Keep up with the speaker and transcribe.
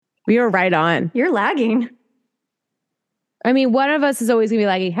We were right on. You're lagging. I mean, one of us is always going to be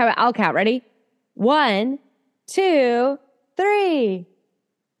lagging. How about I'll count? Ready? 1, 2, 3.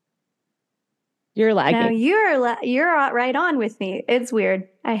 You're lagging. No, you're right on with me. It's weird.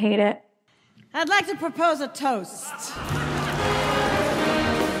 I hate it. I'd like to propose a toast.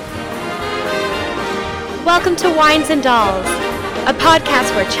 Welcome to Wines and Dolls, a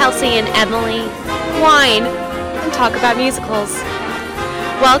podcast where Chelsea and Emily wine and talk about musicals.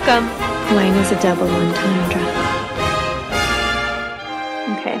 Welcome. Wine is a double entendre.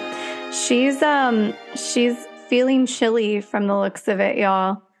 Okay. She's feeling chilly from the looks of it,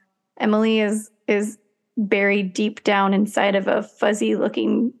 y'all. Emily is buried deep down inside of a fuzzy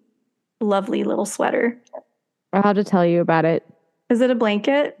looking lovely little sweater. I'll have to tell you about it. Is it a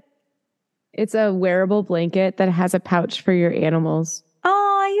blanket? It's a wearable blanket that has a pouch for your animals.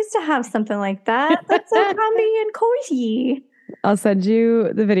 Oh, I used to have something like that. That's so comfy and cozy. I'll send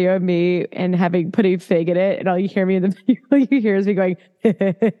you the video of me and putting Fig in it, and all you hear me in the video, all you hear is me going,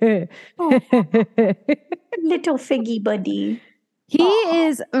 Oh, little Figgy buddy. He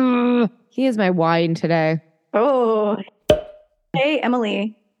is my wine today. Oh, hey,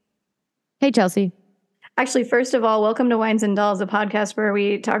 Emily. Hey, Chelsea. Actually, first of all, welcome to Wines and Dolls, a podcast where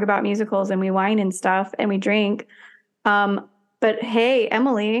we talk about musicals and we wine and stuff and we drink. But hey,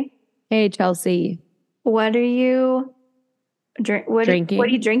 Emily. Hey, Chelsea. What are you drinking? What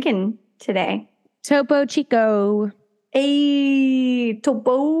are you drinking today? Topo Chico. Hey,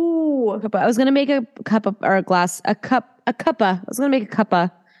 Topo. I was gonna make a cuppa. I was gonna make a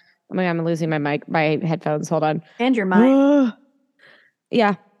cuppa. Oh my God, I'm losing my headphones. Hold on. And your mind.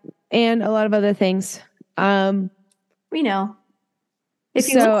 Yeah, and a lot of other things. We know. If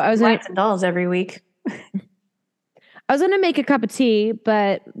you I was Wines and Dolls every week. I was going to make a cup of tea,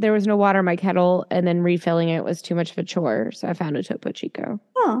 but there was no water in my kettle, and then refilling it was too much of a chore. So I found a Topo Chico.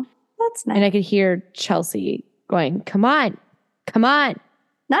 Oh, that's nice. And I could hear Chelsea going, "Come on, come on,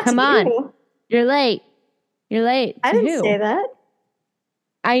 not come on, you're late, you're late." I didn't say that.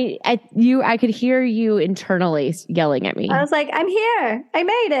 I could hear you internally yelling at me. I was like, "I'm here. I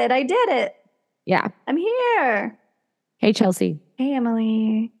made it. I did it." Yeah, I'm here. Hey, Chelsea. Hey,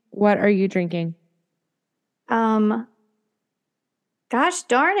 Emily. What are you drinking? Gosh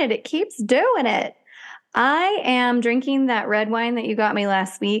darn it. It keeps doing it. I am drinking that red wine that you got me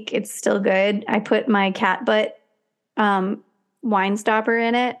last week. It's still good. I put my cat butt wine stopper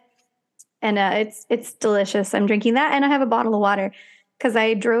in it, and it's delicious. I'm drinking that, and I have a bottle of water because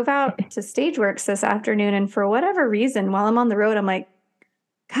I drove out to Stageworks this afternoon, and for whatever reason, while I'm on the road, I'm like,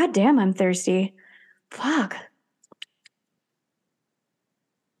 God damn, I'm thirsty. Fuck.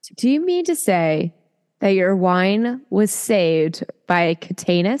 Do you mean to say that your wine was saved by a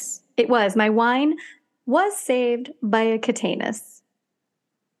Catanus? It was. My wine was saved by a Catanus.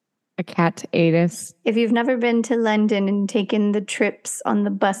 A cat anus. If you've never been to London and taken the trips on the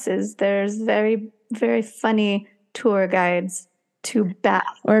buses, there's very, very funny tour guides to Bath.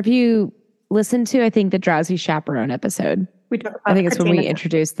 Or if you listen to, I think, the Drowsy Chaperone episode. I think it's when we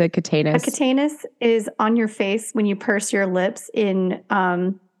introduced the Catanus. A Catanus is on your face when you purse your lips in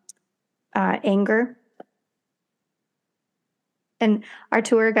anger. And our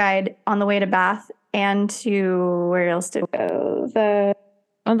tour guide on the way to Bath and to where else to go?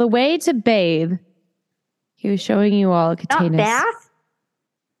 On the way to bathe, he was showing you all a Catanus. Not Bath?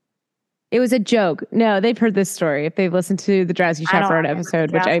 It was a joke. No, they've heard this story if they've listened to the Drowsy Chaperone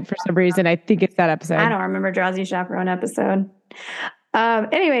episode, which for some reason, I think it's that episode. I don't remember Drowsy Chaperone episode.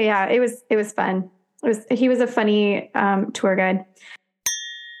 Anyway, yeah, it was fun. He was a funny tour guide.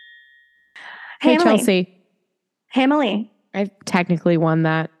 Hey, Chelsea. Hey, Emily. I technically won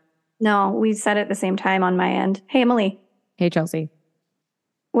that. No, we said it at the same time on my end. Hey, Emily. Hey, Chelsea.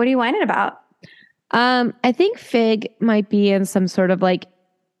 What are you whining about? I think Fig might be in some sort of like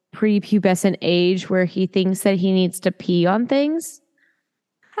prepubescent age where he thinks that he needs to pee on things.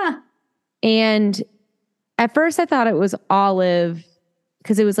 Huh. And at first I thought it was Olive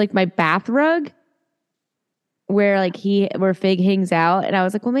because it was like my bath rug where Fig hangs out. And I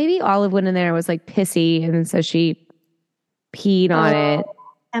was like, well, maybe Olive went in there and was like pissy. And then so she peed on it.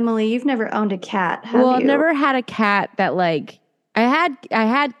 Emily, you've never owned a cat, have you? Well, I've never had a cat that like I had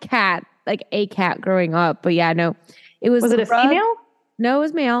cat, like a cat growing up, but yeah, no. Was it a female? No, it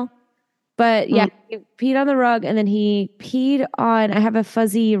was male. But yeah, he peed on the rug and then he peed on I have a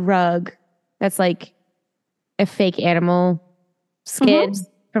fuzzy rug that's like a fake animal skin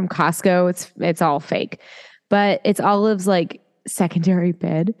from Costco. It's all fake. But it's Olive's like secondary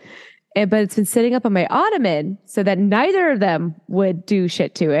bed. But it's been sitting up on my ottoman so that neither of them would do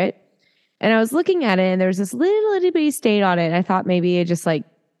shit to it. And I was looking at it and there was this little itty bitty stain on it. And I thought maybe it just like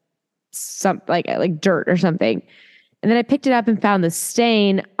some like dirt or something. And then I picked it up and found the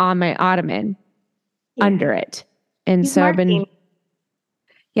stain on my ottoman under it. And He's so I've marking.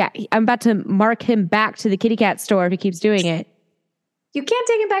 been, I'm about to mark him back to the kitty cat store if he keeps doing it. You can't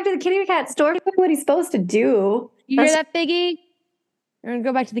take him back to the kitty cat store. That's what he's supposed to do. You hear that, Figgy? We're gonna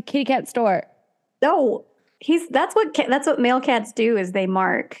go back to the kitty cat store. No, that's what male cats do is they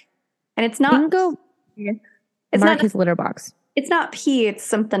mark, and it's He can not. go It's mark not his litter box. It's not pee. It's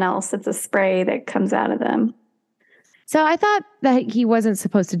something else. It's a spray that comes out of them. So I thought that he wasn't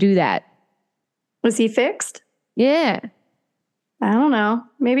supposed to do that. Was he fixed? Yeah. I don't know.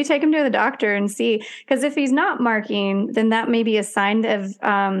 Maybe take him to the doctor and see. Because if he's not marking, then that may be a sign of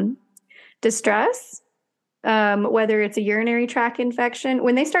distress, whether it's a urinary tract infection.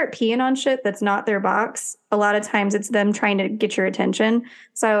 When they start peeing on shit that's not their box, a lot of times it's them trying to get your attention.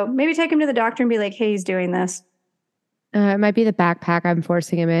 So maybe take him to the doctor and be like, hey, he's doing this. It might be the backpack I'm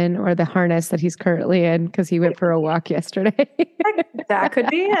forcing him in or the harness that he's currently in because he went for a walk yesterday. That could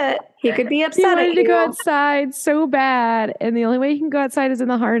be it. He could be He upset wanted at to you. go outside so bad. And the only way he can go outside is in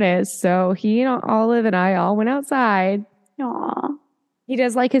the harness. So he and Olive and I all went outside. Aw. He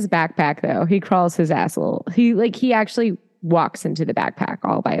does like his backpack though. He crawls his ass a little. He actually walks into the backpack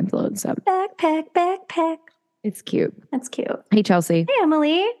all by his lonesome. Backpack. It's cute. That's cute. Hey, Chelsea. Hey,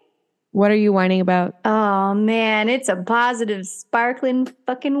 Emily. What are you whining about? Oh, man. It's a positive, sparkling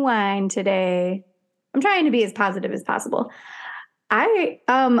fucking wine today. I'm trying to be as positive as possible.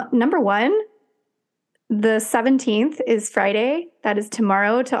 Number one, the 17th is Friday. That is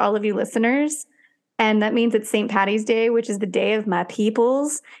tomorrow to all of you listeners. And that means it's St. Patty's Day, which is the day of my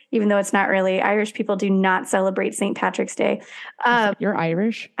peoples, even though it's not really. Irish people do not celebrate St. Patrick's Day. You're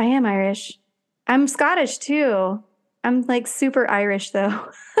Irish? I am Irish. I'm Scottish too. I'm like super Irish though.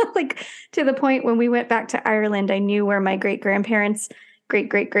 Like to the point when we went back to Ireland, I knew where my great-grandparents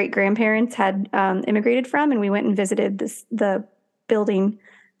had immigrated from. And we went and visited the building,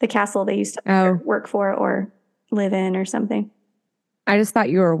 the castle they used to work for or live in or something. I just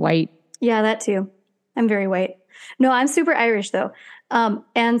thought you were white. Yeah, that too. I'm very white. No, I'm super Irish though.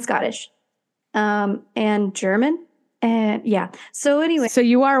 And Scottish. And German. And yeah. So anyway. So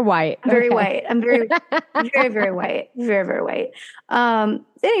you are white. I'm very white. I'm very, very, very white. Very, very white.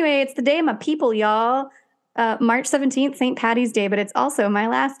 Anyway, it's the day of my people, y'all. March 17th, St. Patty's Day, but it's also my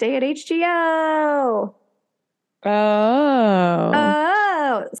last day at HGO.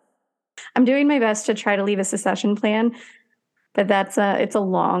 Oh. I'm doing my best to try to leave a secession plan, but it's a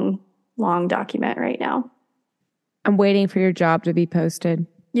long document right now. I'm waiting for your job to be posted.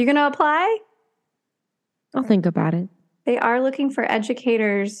 You gonna apply? I'll think about it. They are looking for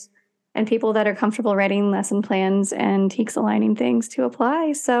educators and people that are comfortable writing lesson plans and TEKS aligning things to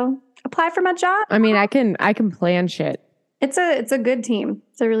apply. So apply for my job. I mean, I can plan shit. It's a good team.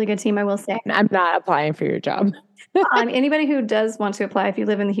 It's a really good team, I will say. I'm not applying for your job. Anybody who does want to apply, if you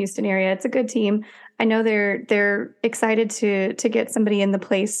live in the Houston area, it's a good team. I know they're excited to get somebody in the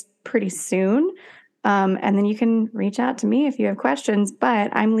place pretty soon. And then you can reach out to me if you have questions,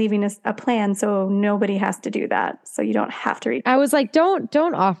 but I'm leaving a plan so nobody has to do that. So you don't have to reach. I was like, don't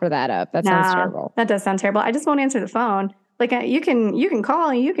offer that up. That sounds terrible. That does sound terrible. I just won't answer the phone. Like you can call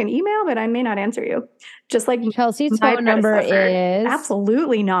and you can email, but I may not answer you. Just like Chelsea's phone number is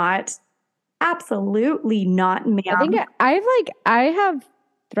absolutely not, ma'am. I think I have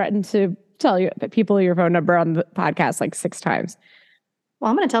threatened to tell you people your phone number on the podcast like 6 times.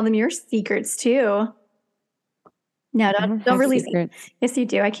 Well, I'm going to tell them your secrets too. No, don't release it. Yes, you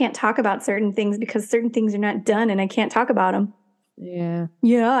do. I can't talk about certain things because certain things are not done and I can't talk about them. Yeah.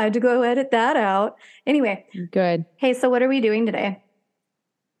 Yeah, I had to go edit that out. Anyway. Good. Hey, so what are we doing today?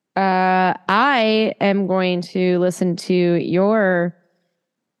 I am going to listen to your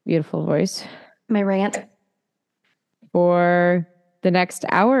beautiful voice. My rant. For the next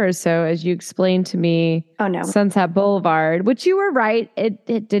hour or so, as you explained to me, Sunset Boulevard, which you were right, it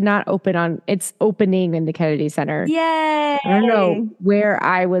did not open on its opening in the Kennedy Center. Yay! I don't know where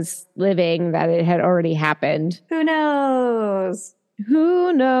I was living that it had already happened. Who knows?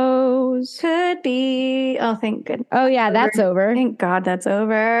 Could be. Oh, thank goodness. Oh yeah, that's over. Thank God that's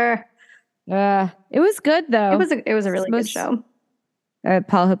over. It was good though. It was a really good show.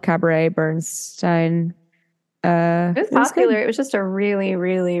 Paul Hope Cabaret, Bernstein. It was popular. It was just a really,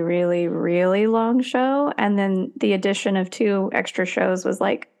 really, really, really long show. And then the addition of 2 extra shows was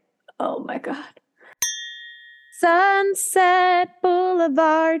like, oh my God. Sunset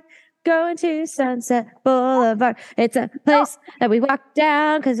Boulevard, going to Sunset Boulevard. It's a place that we walk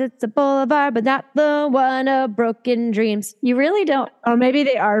down because it's a boulevard, but not the one of broken dreams. You really don't. Oh, maybe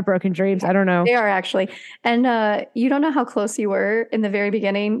they are broken dreams. I don't know. They are actually. And you don't know how close you were in the very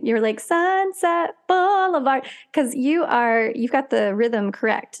beginning. You're like Sunset Boulevard because you've got the rhythm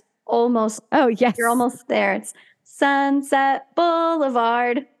correct. Almost. Oh, yes. You're almost there. It's Sunset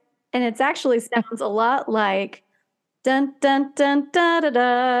Boulevard. And it actually sounds a lot like dun dun dun da da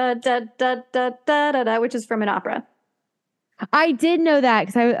da da da da da da da, which is from an opera. I did know that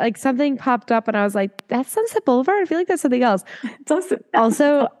because I like something popped up and I was like, that's Sunset Boulevard? I feel like that's something else.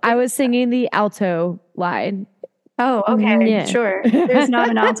 Also, I was singing the alto line. Oh, okay. Sure. There's not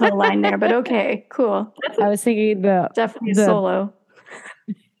an alto line there, but okay, cool. I was singing definitely a solo.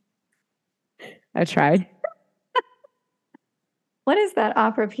 I tried. What is that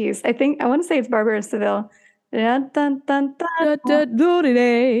opera piece? I want to say it's Barbara of Seville. It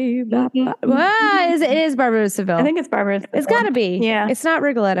is Barbara of Seville. I think it's Barbara of Seville. It's got to be. Yeah. It's not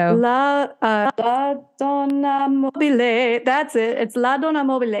Rigoletto. La Donna Mobile. That's it. It's La Donna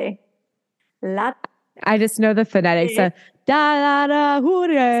Mobile. I just know the phonetics. So, da da da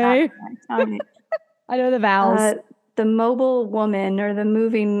hooray. I know the vowels. The mobile woman or the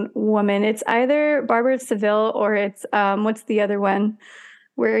moving woman. It's either Barbara of Seville or it's what's the other one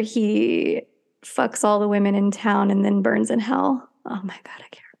where he fucks all the women in town and then burns in hell. Oh my God, I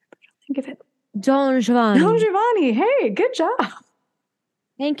can't remember. I don't think of it. Don Giovanni. Don Giovanni. Hey, good job.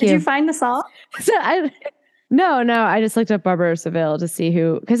 Thank you. Did you find the song? So no. I just looked up Barbara of Seville to see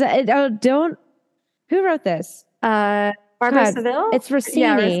who wrote this? Barbara of Seville? It's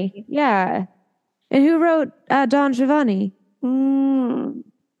Rossini. Yeah. And who wrote Don Giovanni?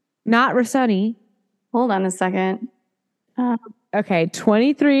 Not Rossini. Hold on a second. Okay,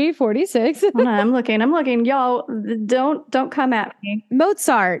 2346. Hold on, I'm looking. Y'all, don't come at me.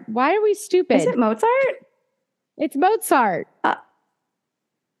 Mozart. Why are we stupid? Is it Mozart? It's Mozart.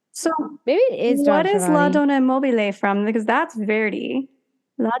 So maybe it is Don What is Giovanni. La Donna Mobile from? Because that's Verdi.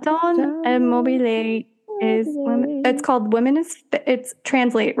 La Donna Mobile is women. It's called Women is. It's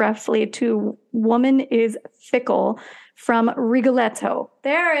translate roughly to Woman is Fickle from Rigoletto.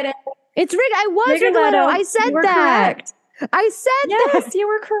 There it is. It's I was Rigoletto. I said that. Correct. I said that. Yes, you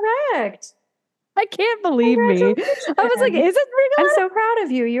were correct. I can't believe me. I was like, is it Rigoletto? I'm so proud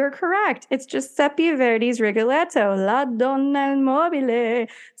of you. You're correct. It's Giuseppe Verdi's Rigoletto. La Donna Mobile.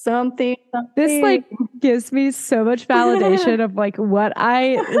 Something. This like gives me so much validation of like what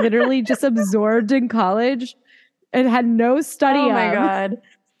I literally just absorbed in college and had no study of. Oh my God.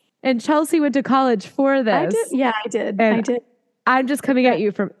 And Chelsea went to college for this. I did. Yeah, I did. And I did. I'm just coming at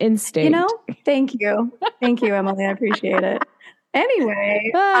you from instinct. Thank you. Thank you, Emily. I appreciate it.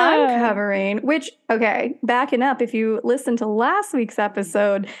 Anyway, I'm covering, backing up, if you listen to last week's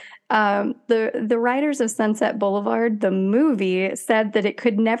episode, the writers of Sunset Boulevard, the movie, said that it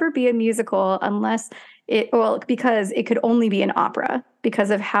could never be a musical because it could only be an opera because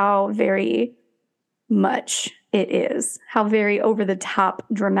of how very much it is, how very over the top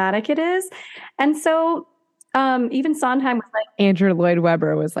dramatic it is. And so even Sondheim was like, Andrew Lloyd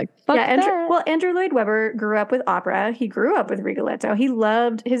Webber was like, fuck that. Andrew Lloyd Webber grew up with opera. He grew up with Rigoletto. He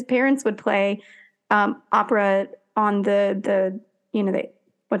loved, his parents would play opera on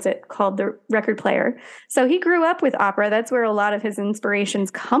what's it called? The record player. So he grew up with opera. That's where a lot of his inspirations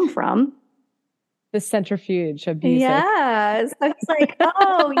come from. The centrifuge of music. Yeah. So he's like,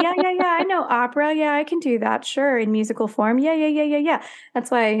 oh, yeah. I know opera. Yeah, I can do that. Sure. In musical form. Yeah. That's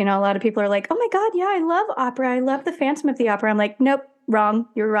why, a lot of people are like, oh my God, yeah, I love opera. I love the Phantom of the Opera. I'm like, nope, wrong.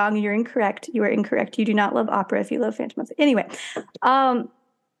 You're wrong. You're incorrect. You are incorrect. You do not love opera if you love Phantom of the Anyway.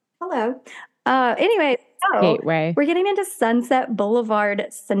 Hello. Anyway. So Gateway. We're getting into Sunset Boulevard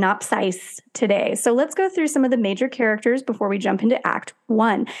synopsis today. So let's go through some of the major characters before we jump into Act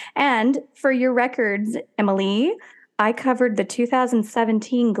 1. And for your records, Emily, I covered the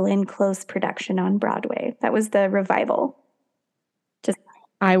 2017 Glenn Close production on Broadway. That was the revival.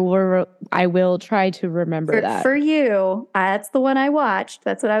 I will try to remember that. For you, that's the one I watched.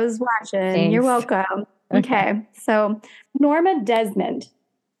 That's what I was watching. Thanks. You're welcome. Okay. So Norma Desmond.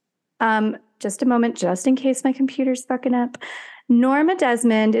 Just a moment, just in case my computer's fucking up. Norma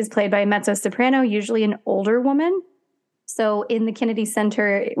Desmond is played by a mezzo-soprano, usually an older woman. So in the Kennedy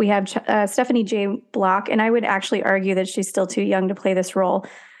Center, we have Stephanie J. Block, and I would actually argue that she's still too young to play this role.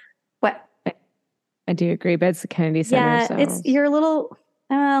 What? I do agree, but it's the Kennedy Center. Yeah, you're a little...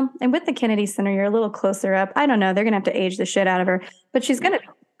 and with the Kennedy Center, you're a little closer up. I don't know. They're going to have to age the shit out of her. But she's going to...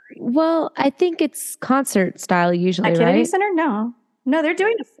 Well, I think it's concert style usually, At Kennedy right? Center? No, they're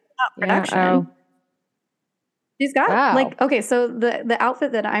doing a production. Yeah, She's got okay, so the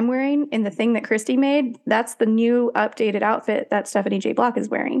outfit that I'm wearing in the thing that Christy made, that's the new updated outfit that Stephanie J. Block is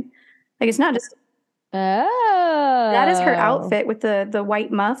wearing. Like it's not just that is her outfit with the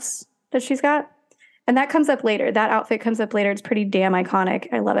white muffs that she's got. And that comes up later. That outfit comes up later. It's pretty damn iconic.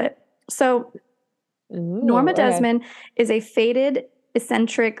 I love it. So Norma Desmond is a faded,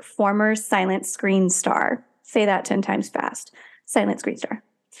 eccentric, former silent screen star. Say that 10 times fast. Silent screen star.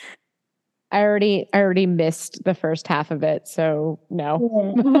 I already missed the first half of it, so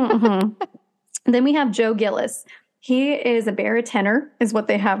no. Then we have Joe Gillis. He is a baritone, is what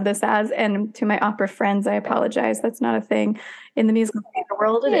they have this as. And to my opera friends, I apologize. That's not a thing in the musical theater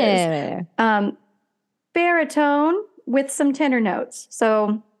world. It is. Baritone with some tenor notes.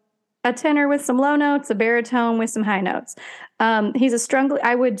 So a tenor with some low notes, a baritone with some high notes. He's a struggling,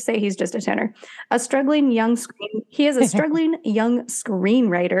 I would say he's just a tenor. He is a struggling young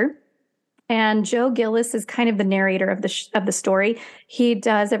screenwriter. And Joe Gillis is kind of the narrator of the story. He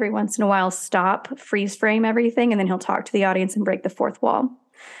does every once in a while stop, freeze frame everything, and then he'll talk to the audience and break the fourth wall.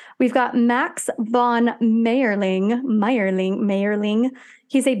 We've got Max von Meyerling.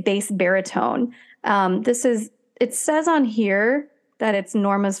 He's a bass baritone. It says on here that it's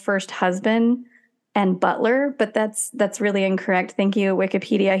Norma's first husband and butler, but that's really incorrect. Thank you,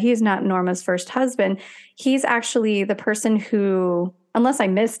 Wikipedia. He's not Norma's first husband. He's actually the person who, unless I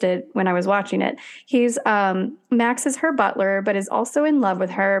missed it when I was watching it, he's Max is her butler, but is also in love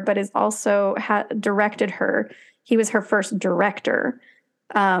with her, but is also directed her. He was her first director,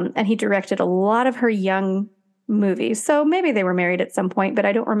 and he directed a lot of her young movies. So maybe they were married at some point, but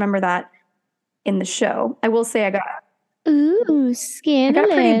I don't remember that in the show. I will say I got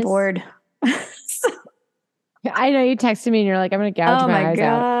pretty bored. I know you texted me and you're like, I'm going to gouge my eyes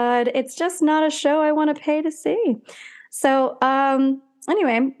out. Oh my God. It's just not a show I want to pay to see. So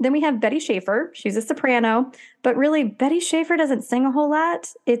anyway, then we have Betty Schaefer. She's a soprano, but really Betty Schaefer doesn't sing a whole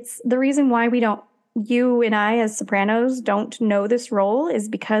lot. It's the reason why you and I as sopranos don't know this role is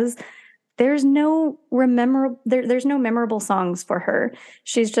because there's no memorable songs for her.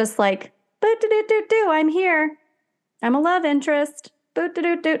 She's just like, boo-doo-doo-doo-doo, I'm here. I'm a love interest.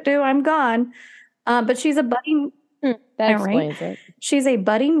 Boo-doo-doo-doo-doo, I'm gone. But she's a budding... That explains it. She's a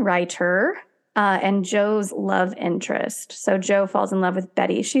budding writer and Joe's love interest. So Joe falls in love with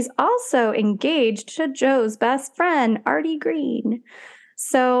Betty. She's also engaged to Joe's best friend, Artie Green.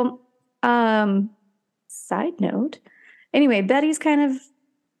 So, side note. Anyway, Betty's kind of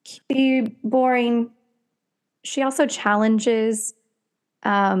boring. She also challenges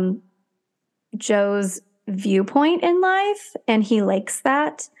Joe's viewpoint in life, and he likes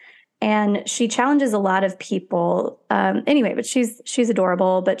that. And she challenges a lot of people. Anyway, but she's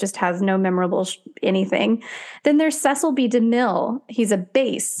adorable, but just has no memorable anything. Then there's Cecil B. DeMille. He's a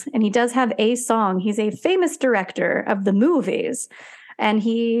bass, and he does have a song. He's a famous director of the movies. And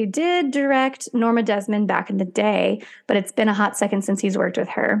he did direct Norma Desmond back in the day, but it's been a hot second since he's worked with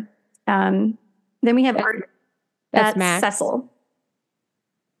her. Then we have that's Max. Cecil.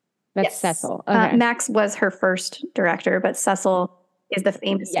 That's Cecil. Okay. Max was her first director, but Cecil is the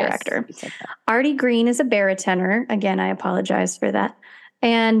famous director. Artie Green is a baritone. Again, I apologize for that.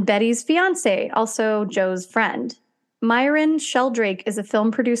 And Betty's fiance, also Joe's friend. Myron Sheldrake is a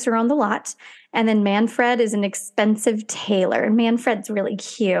film producer on the lot. And then Manfred is an expensive tailor. And Manfred's really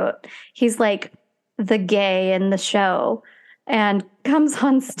cute. He's like the gay in the show and comes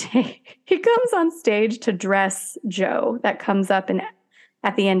on stage. He comes on stage to dress Joe. That comes up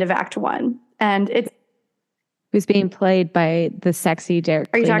at the end of Act 1. And it's who's being played by the sexy Derek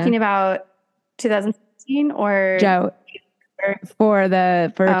Are you Klena. Talking about 2016 or Joe for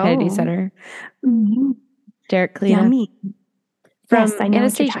Kennedy Center? Mm-hmm. Derek Klena. Yummy. From I know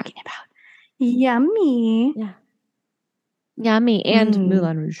Anastasia. what you're talking about. Yummy. Yeah. Yummy and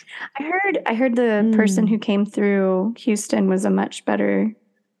Moulin Rouge. I heard the person who came through Houston was a much better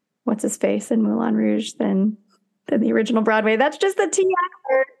what's his face in Moulin Rouge than the original Broadway. That's just the tea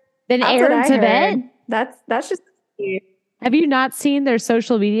I heard. Then Aaron Tveit. That's just the tea. Have you not seen their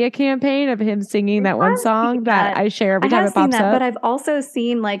social media campaign of him singing that one song that I share every time it pops up? But I've also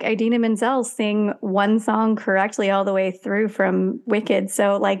seen like Idina Menzel sing one song correctly all the way through from Wicked.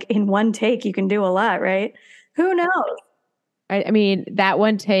 So like in one take, you can do a lot, right? Who knows? I mean, that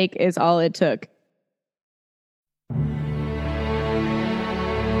one take is all it took.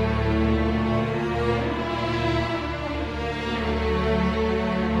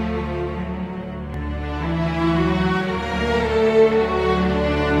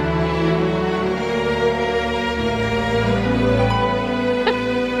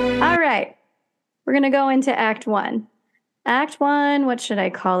 We're going to go into Act 1. Act 1, what should I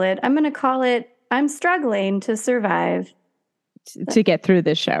call it? I'm going to call it I'm struggling to survive to get through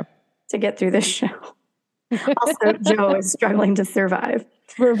this show. Also, Joe is struggling to survive.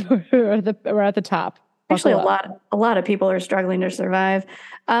 We're at the top. Actually, a lot of people are struggling to survive.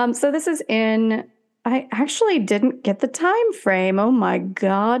 So this is in. I actually didn't get the time frame. Oh my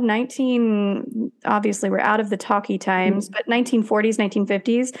God. Obviously we're out of the talkie times, but 1940s,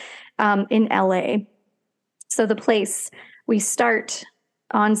 1950s in LA. So the place, we start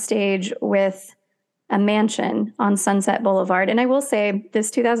on stage with a mansion on Sunset Boulevard. And I will say this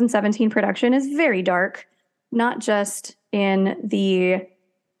 2017 production is very dark, not just in the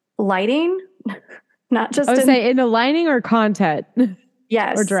lighting, not just in the lighting or content.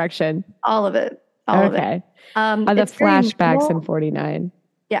 Yes. Or direction. All of it. All of it. The flashbacks in 49.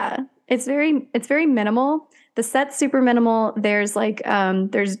 Yeah. It's very minimal. The set's super minimal. There's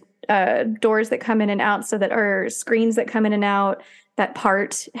there's doors that come in and out or screens that come in and out that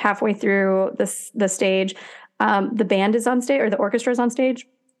part halfway through the stage. The band is on stage, or the orchestra is on stage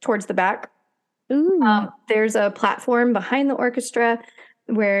towards the back. There's a platform behind the orchestra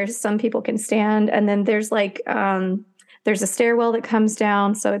where some people can stand. And then there's there's a stairwell that comes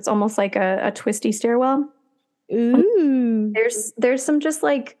down, so it's almost like a twisty stairwell. Ooh. There's some just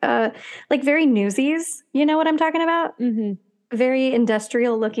very Newsies. You know what I'm talking about? Mm-hmm. Very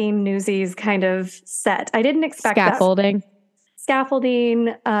industrial looking Newsies kind of set. I didn't expect scaffolding.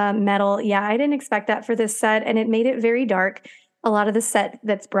 Scaffolding, metal. Yeah, I didn't expect that for this set, and it made it very dark. A lot of the set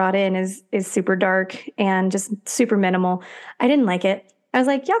that's brought in is super dark and just super minimal. I didn't like it. I was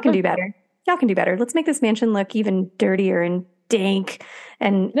like, y'all can do better. Y'all can do better. Let's make this mansion look even dirtier and dank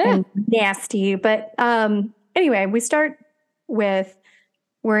and nasty. But anyway, we start with,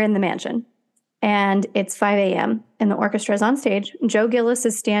 we're in the mansion and it's 5 a.m. and the orchestra is on stage. Joe Gillis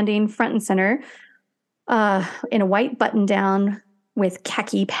is standing front and center in a white button down with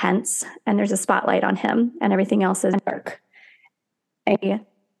khaki pants, and there's a spotlight on him and everything else is dark. A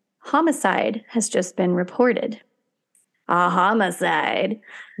homicide has just been reported. A homicide.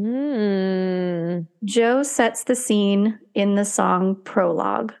 Joe sets the scene in the song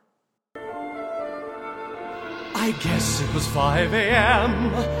Prologue. I guess it was 5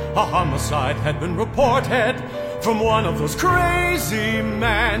 a.m. A homicide had been reported from one of those crazy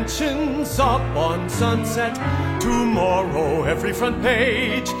mansions up on Sunset. Tomorrow, every front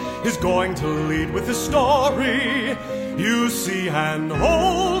page is going to lead with a story. You see, an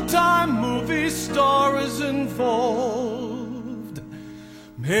old-time movie star is involved.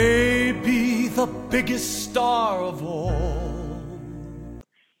 Maybe the biggest star of all.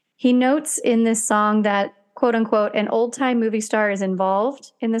 He notes in this song that, quote unquote, an old-time movie star is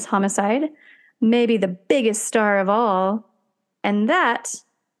involved in this homicide. Maybe the biggest star of all. And that,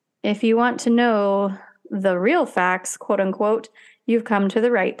 if you want to know the real facts, quote unquote, you've come to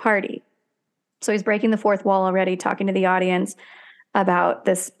the right party. So he's breaking the fourth wall already, talking to the audience about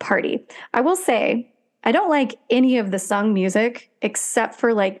this party. I will say, I don't like any of the sung music except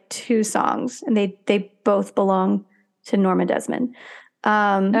for two songs, and they both belong to Norma Desmond.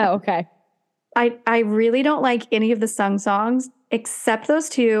 Okay. I really don't like any of the sung songs except those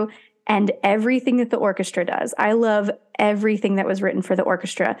two and everything that the orchestra does. I love everything that was written for the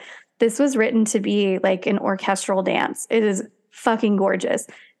orchestra. This was written to be like an orchestral dance. It is fucking gorgeous.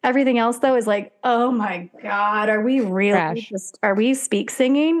 Everything else, though, is oh my God, are we really are we speak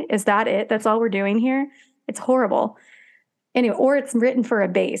singing? Is that it? That's all we're doing here? It's horrible. Anyway, or it's written for a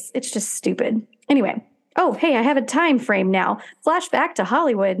bass. It's just stupid. Anyway. Oh, hey, I have a time frame now. Flashback to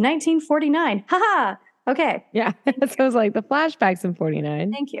Hollywood, 1949. Haha. Okay. Yeah. So it was the flashbacks in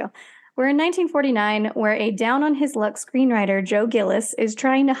 49. Thank you. We're in 1949, where a down-on-his-luck screenwriter, Joe Gillis, is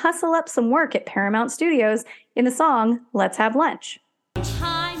trying to hustle up some work at Paramount Studios in the song Let's Have Lunch.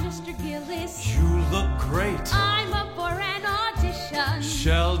 Hi, Mr. Gillis. You look great. I'm up for an audition.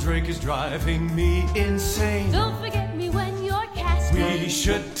 Sheldrake is driving me insane. Don't forget me when you're casting. We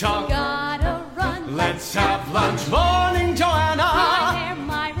should talk. Gotta run. Let's have lunch. Morning, Joanna. Hi there,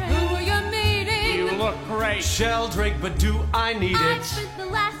 Myron. Who are you meeting? You look great. Sheldrake, but do I need I it? spent the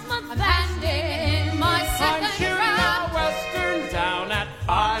last month fasting in my second I'm shooting round. a Western down at.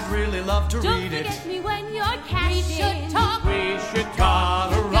 I'd really love to Don't read it. forget me when you're casting. We should talk. We should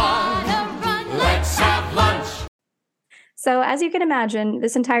gotta run. Let's have lunch. So as you can imagine,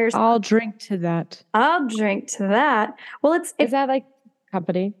 this entire song, I'll drink to that. I'll drink to that. Well, Is that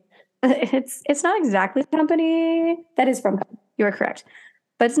company? It's not exactly company. That is from company. You are correct.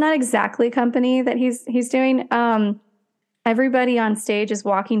 But it's not exactly company that he's doing. Everybody on stage is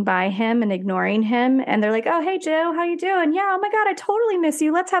walking by him and ignoring him. And they're like, oh, hey, Joe, how you doing? Yeah, oh my God, I totally miss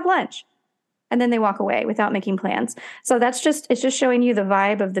you. Let's have lunch. and then they walk away without making plans. So it's just showing you the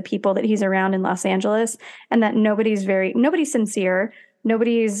vibe of the people that he's around in Los Angeles, and that nobody's sincere.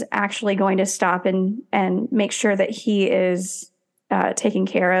 Nobody's actually going to stop and make sure that he is taken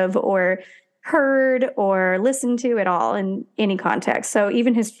care of or heard or listened to at all in any context. So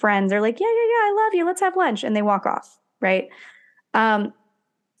even his friends are like, yeah, I love you. Let's have lunch. And they walk off, right?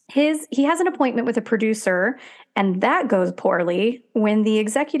 He has an appointment with a producer, and that goes poorly when the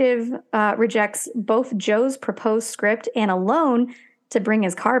executive rejects both Joe's proposed script and a loan to bring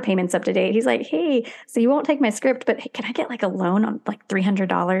his car payments up to date. He's like, hey, so you won't take my script, but can I get like a loan on like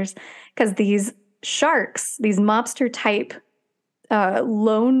 $300? Because these sharks, these mobster type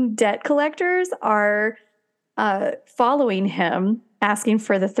loan debt collectors are following him, asking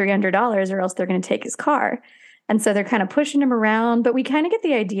for the $300 or else they're going to take his car. And so they're kind of pushing him around, but we kind of get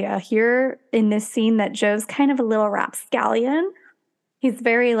the idea here in this scene that Joe's kind of a little rapscallion. He's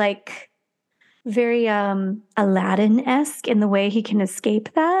very Aladdin-esque in the way he can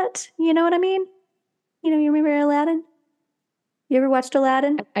escape that. You know what I mean? You remember Aladdin? You ever watched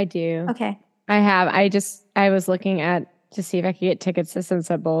Aladdin? I do. Okay. I have. I was looking to see if I could get tickets to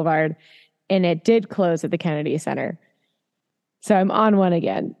Sunset Boulevard, and it did close at the Kennedy Center. So I'm on one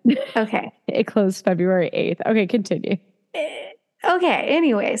again. Okay. It closed February 8th. Okay, continue. Okay,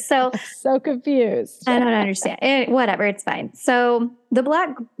 anyway, so... I'm so confused. I don't understand. Whatever, it's fine. So the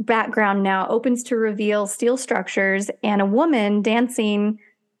black background now opens to reveal steel structures and a woman dancing,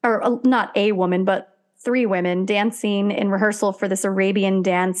 or not a woman, but 3 women dancing in rehearsal for this Arabian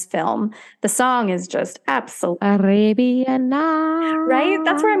dance film. The song is just absolutely... Arabian night. Right?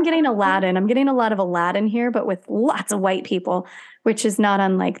 That's where I'm getting Aladdin. I'm getting a lot of Aladdin here, but with lots of white people, which is not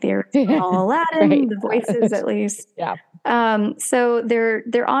unlike the original Aladdin, Right. the voices at least. Yeah. So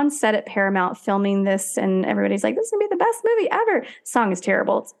they're on set at Paramount filming this, and everybody's like, this is gonna be the best movie ever. Song is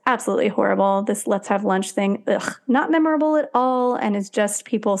terrible. It's absolutely horrible. This let's have lunch thing, not memorable at all, and is just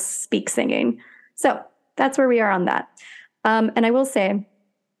people speak singing. So that's where we are on that. And I will say,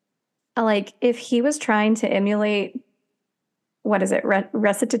 like, if he was trying to emulate, what is it,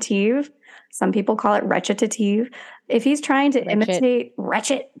 recitative? Some people call it recitative. If he's trying to imitate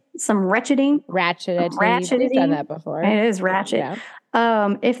some ratcheting. Ratcheting. We've done that before. It is ratchet.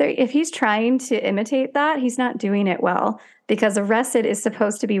 Yeah. If he's trying to imitate that, he's not doing it well, because a recit is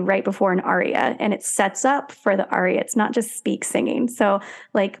supposed to be right before an aria, and it sets up for the aria. It's not just speak singing. So,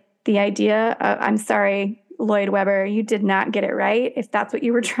 like, the idea, I'm sorry, Lloyd Webber, you did not get it right. If that's what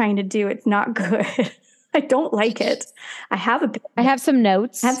you were trying to do, it's not good. I don't like it. I have some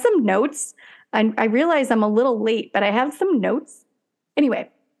notes. I realize I'm a little late, but I have some notes. Anyway,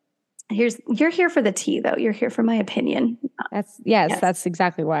 you're here for the tea, though. You're here for my opinion. That's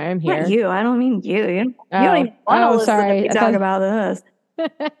exactly why I'm here. Not you. I don't mean you. You don't even want to listen to me talk about this.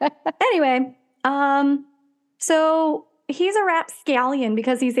 Anyway, so he's a rapscallion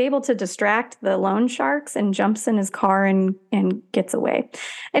because he's able to distract the loan sharks and jumps in his car and gets away.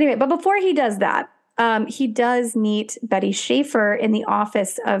 Anyway, but before he does that, he does meet Betty Schaefer in the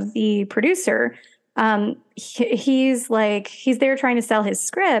office of the producer. He's there trying to sell his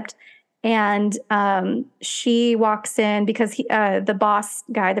script, and she walks in because the boss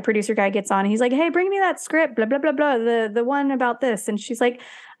guy, the producer guy, gets on. And he's like, "Hey, bring me that script, blah blah blah blah, the one about this." And she's like,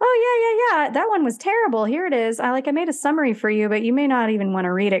 "Oh yeah, that one was terrible. Here it is. I made a summary for you, but you may not even want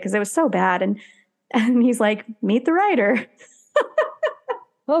to read it because it was so bad." And he's like, "Meet the writer."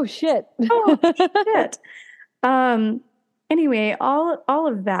 Oh shit. Shit. Anyway, all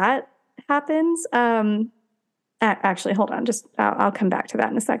of that happens. Actually, hold on. I'll come back to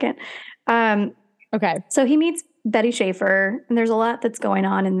that in a second. Okay. So he meets Betty Schaefer, and there's a lot that's going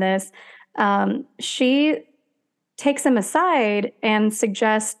on in this. She takes him aside and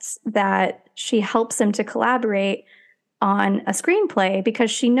suggests that she helps him to collaborate on a screenplay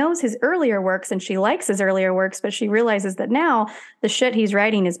because she knows his earlier works and she likes his earlier works, but she realizes that now the shit he's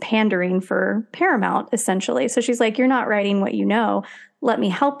writing is pandering for Paramount, essentially. So she's like, "You're not writing what you know. Let me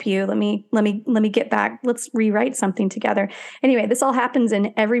help you. Let me get back. Let's rewrite something together." Anyway, this all happens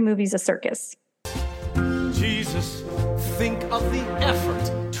in Every Movie's a Circus. Jesus, think of the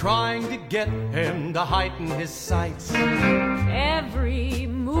effort trying to get him to heighten his sights. Every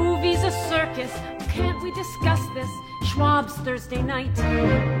movie's a circus. Can't we discuss this? Schwab's Thursday night.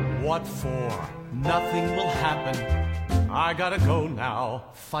 What for? Nothing will happen. I gotta go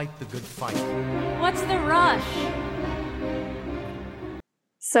now. Fight the good fight. What's the rush?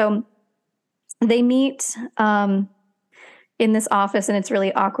 So they meet in this office, and it's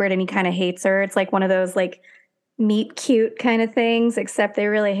really awkward, and he kind of hates her. It's like one of those meet cute kind of things, except they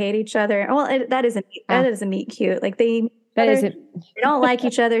really hate each other. Well, that is a meet cute. Like they That other. isn't. They don't like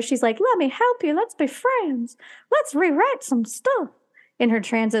each other. She's like, let me help you. Let's be friends. Let's rewrite some stuff in her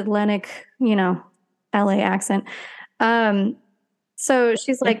transatlantic, LA accent. So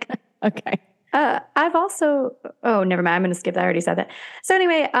she's like, Okay. I've also, oh, never mind. I'm going to skip that. I already said that. So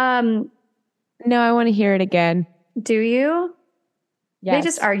anyway, No, I want to hear it again. do you? Yes. They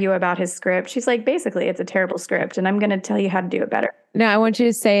just argue about his script. She's like, basically, it's a terrible script, and I'm going to tell you how to do it better. No, I want you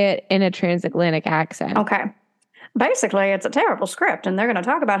to say it in a transatlantic accent. Okay. Basically, it's a terrible script, and they're going to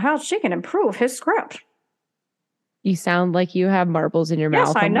talk about how she can improve his script. You sound like you have marbles in your Yes,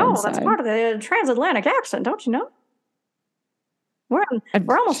 mouth. I on know. one That's side. part of the transatlantic accent, don't you know? We're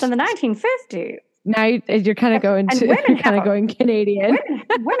almost in the 1950s. Now you're kind of going And to women you're kind have of going Canadian.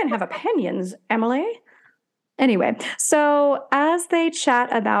 Women have opinions, Emily. Anyway, so as they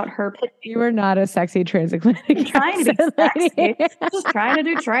chat about her pitch, You are not a sexy transatlantic. trying to be accent sexy, lady. just trying to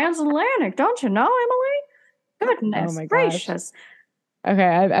do transatlantic, don't you know, Emily? Goodness Oh my gosh. gracious. Okay,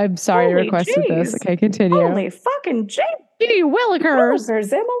 I'm sorry you Holy requested this. jeez. Okay, continue. Holy fucking Gee Willikers.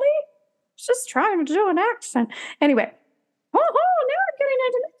 Willikers, Emily. Just trying to do an accent. Anyway. Oh, now we're getting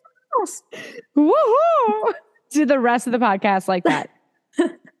into the house. Woohoo! Do the rest of the podcast like that.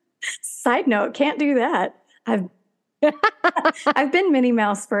 Side note, can't do that. I've been Minnie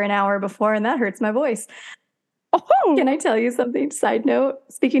Mouse for an hour before, and that hurts my voice. Oh, Can I tell you something? Side note,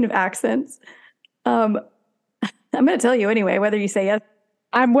 speaking of accents, I'm going to tell you anyway, whether you say yes.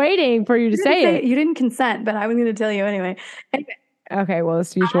 I'm waiting for you to say it. You didn't consent, but I was going to tell you anyway. Anyway. Okay, well,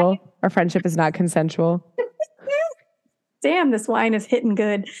 as usual, our friendship is not consensual. Damn, this wine is hitting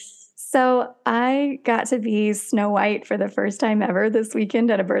good. So I got to be Snow White for the first time ever this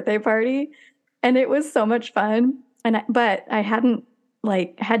weekend at a birthday party, and it was so much fun. But I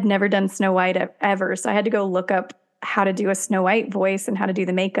had never done Snow White ever, so I had to go look up how to do a Snow White voice and how to do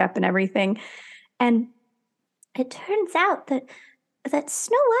the makeup and everything. And it turns out that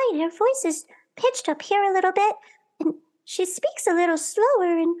Snow White, her voice is pitched up here a little bit, and she speaks a little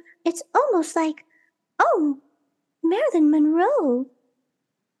slower, and it's almost like, oh, Marilyn Monroe.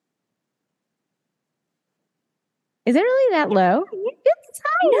 Is it really that low?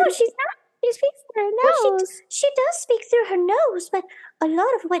 No, she's not. She speaks through her nose. Well, she does speak through her nose, but a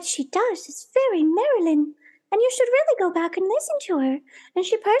lot of what she does is very Marilyn. And you should really go back and listen to her. And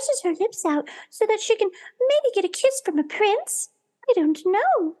she purses her lips out so that she can maybe get a kiss from a prince. I don't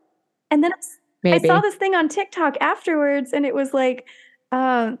know. And then I saw this thing on TikTok afterwards, and it was like,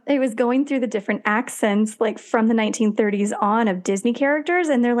 it was going through the different accents, like from the 1930s on of Disney characters.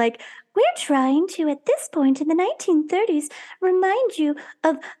 And they're like, we're trying to, at this point in the 1930s, remind you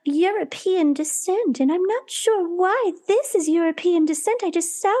of European descent. And I'm not sure why this is European descent. I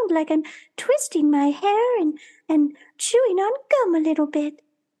just sound like I'm twisting my hair and chewing on gum a little bit.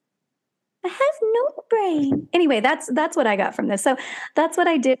 I have no brain. Anyway, that's what I got from this. So that's what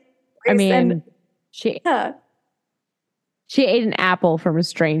I did. I mean, she ate an apple from a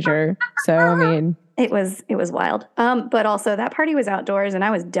stranger. So, I mean, it was wild. But also that party was outdoors and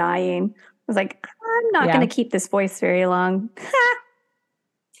I was dying. I was like, I'm not going to keep this voice very long.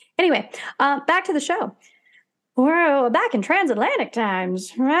 Anyway, back to the show. We're back in transatlantic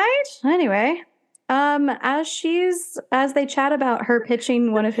times, right? Anyway, as they chat about her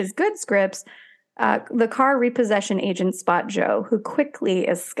pitching one of his good scripts, the car repossession agents spot Joe, who quickly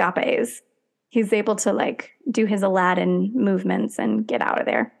escapes. He's able to do his Aladdin movements and get out of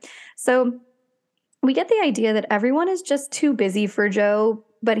there. So we get the idea that everyone is just too busy for Joe,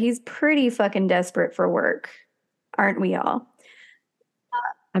 but he's pretty fucking desperate for work. Aren't we all?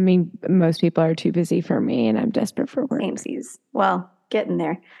 I mean, most people are too busy for me and I'm desperate for work. Samesies. Well, getting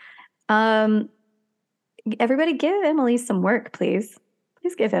there. Everybody give Emily some work, please.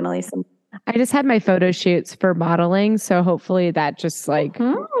 Please give Emily some. I just had my photo shoots for modeling. So hopefully that just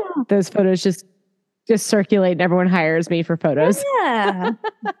those photos just circulate and everyone hires me for photos. Yeah.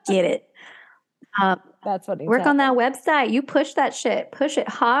 Get it. That's what work on that website. You push that shit. Push it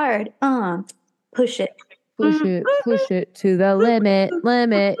hard. Push it. Push it to the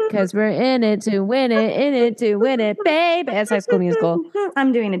limit, because we're in it to win it, babe. That's High School Musical.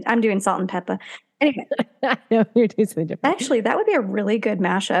 I'm doing Salt and Pepper. Anyway. I know you're doing something different. Actually, that would be a really good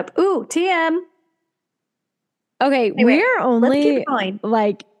mashup. Ooh, TM. Okay, anyway, we're only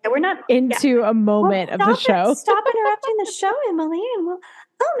we're not into a moment of the show. Stop interrupting the show, Emily. And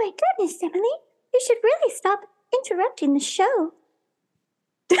oh my goodness, Emily, you should really stop interrupting the show.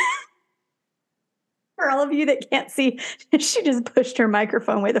 For all of you that can't see, she just pushed her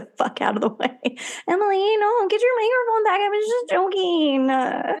microphone way the fuck out of the way. Emily, no, get your microphone back. I was just joking.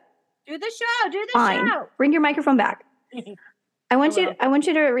 Do the show. Fine. Bring your microphone back. I want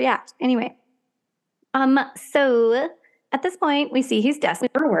you to react. Anyway. So at this point, we see he's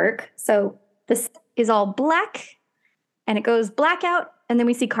desperate for work. So this is all black and it goes black out. And then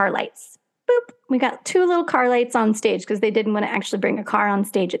we see car lights. Boop. We got 2 little car lights on stage because they didn't want to actually bring a car on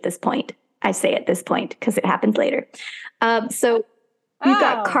stage at this point. I say at this point because it happens later. So we've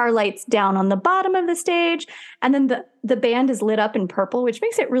got car lights down on the bottom of the stage. And then the band is lit up in purple, which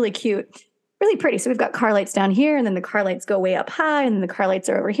makes it really cute. Really pretty. So we've got car lights down here, and then the car lights go way up high, and then the car lights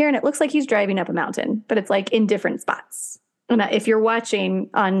are over here, and it looks like he's driving up a mountain, but it's like in different spots. And if you're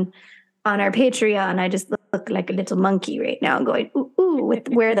watching on our Patreon, I just look like a little monkey right now going, ooh, ooh, with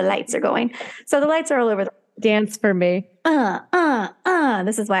where the lights are going. So the lights are all over the Dance for me.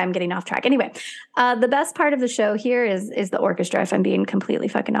 This is why I'm getting off track. Anyway, the best part of the show here is the orchestra, if I'm being completely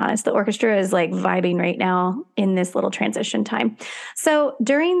fucking honest. The orchestra is like vibing right now in this little transition time. So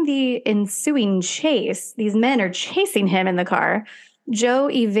during the ensuing chase, these men are chasing him in the car. Joe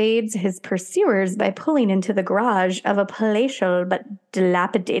evades his pursuers by pulling into the garage of a palatial but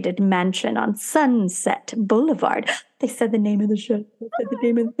dilapidated mansion on Sunset Boulevard. They said the name of the show.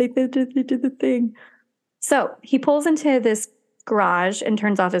 They did the thing. So he pulls into this garage and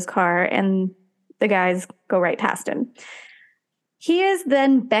turns off his car, and the guys go right past him. He is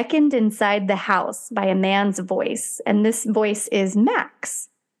then beckoned inside the house by a man's voice, and this voice is Max.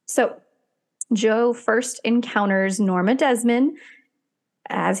 So Joe first encounters Norma Desmond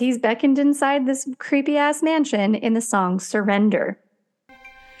as he's beckoned inside this creepy-ass mansion in the song Surrender.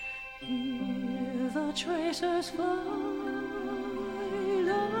 Hear the tracers fly,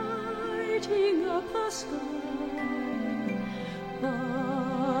 lighting up the sky,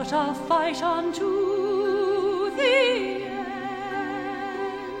 but I'll fight on to the end.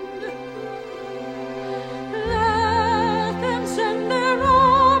 Let them send their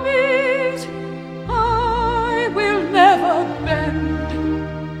armies, I will never bend.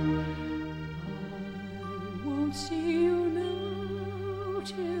 I won't see you now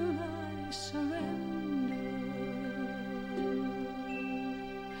till I surrender.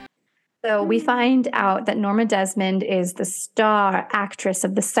 So we find out that Norma Desmond is the star actress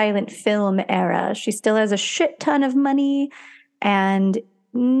of the silent film era. She still has a shit ton of money and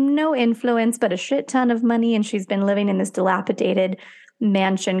no influence, but a shit ton of money. And she's been living in this dilapidated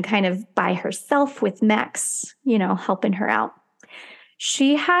mansion kind of by herself with Max, helping her out.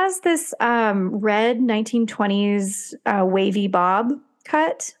 She has this red 1920s wavy bob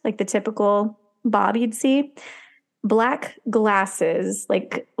cut, like the typical bob you'd see. Black glasses,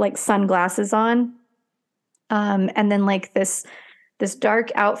 like sunglasses on, and then like this dark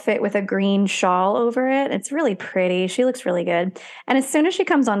outfit with a green shawl over it. It's really pretty. She looks really good. And as soon as she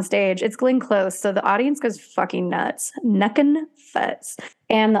comes on stage, it's Glenn Close, so the audience goes fucking nuts, knuckin' futs,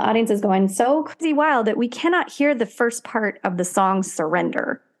 and the audience is going so crazy wild that we cannot hear the first part of the song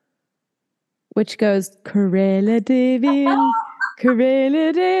 "Surrender," which goes Corella Devil,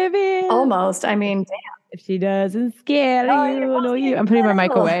 Corella Devil. Almost. I mean, damn. If she doesn't scare you. I'm putting my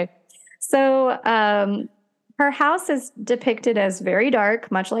mic away. So her house is depicted as very dark,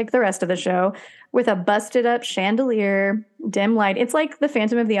 much like the rest of the show, with a busted up chandelier, dim light. It's like the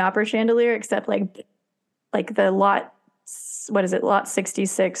Phantom of the Opera chandelier, except like the lot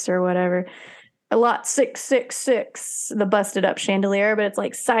 66 or whatever. A lot 666, the busted up chandelier, but it's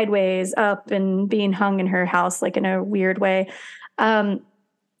like sideways up and being hung in her house, like in a weird way.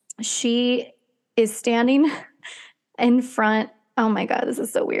 She is standing in front. Oh my God, this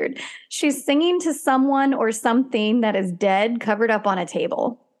is so weird. She's singing to someone or something that is dead, covered up on a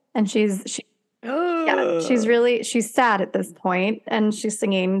table. And she's sad at this point. And she's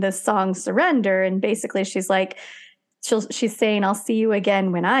singing this song, Surrender. And basically she's like, she's saying, I'll see you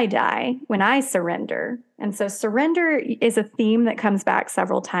again when I die, when I surrender. And so surrender is a theme that comes back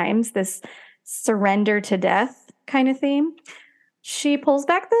several times, this surrender to death kind of theme. She pulls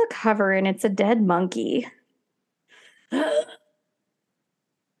back the cover and it's a dead monkey.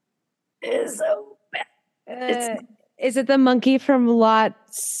 It's so bad. Is it the monkey from lot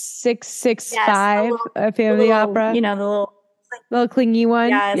 665 of Family Opera? The little clingy one?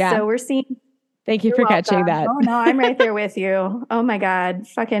 Yeah. So we're seeing... Thank you for catching that. Oh, no, I'm right there with you. Oh, my God.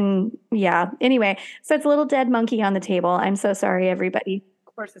 Fucking, yeah. Anyway, so it's a little dead monkey on the table. I'm so sorry, everybody.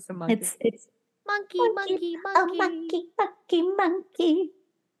 Of course it's a monkey. It's monkey.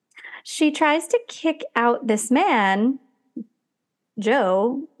 She tries to kick out this man,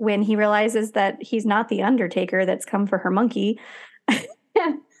 Joe, when he realizes that he's not the Undertaker that's come for her monkey.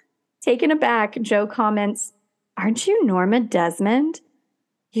 Taken aback, Joe comments, "Aren't you Norma Desmond?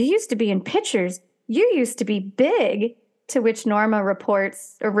 You used to be in pictures. You used to be big." To which Norma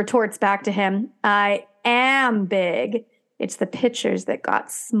retorts back to him, "I am big. It's the pictures that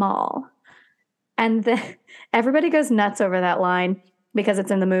got small." And then everybody goes nuts over that line because it's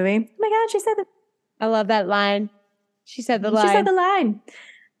in the movie. Oh my God, she said that. I love that line. She said the line. She said the line.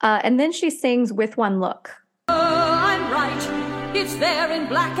 And then she sings With One Look. Oh, I'm right. It's there in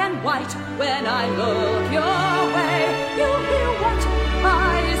black and white. When I look your way, you'll hear what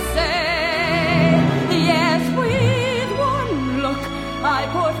I say. Yes, with one look, I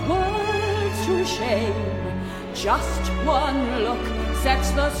put words to shame. Just one look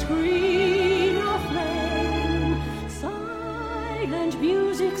sets the screen aflame. Silent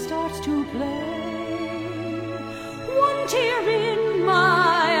music starts to play. One tear in my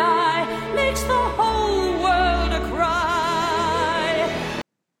eye makes the whole world a cry.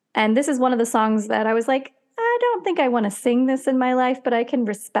 And this is one of the songs that I was like, I don't think I want to sing this in my life, but I can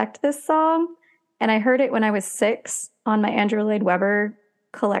respect this song. And I heard it when I was 6 on my Andrew Lloyd Webber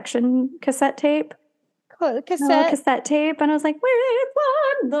collection cassette tape. Cassette tape. And I was like, with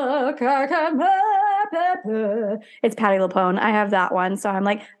one look, I can... It's Patti LuPone. I have that one. So I'm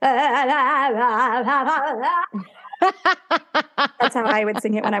like... That's how I would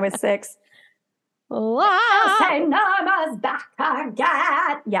sing it when I was 6. Say Norma's back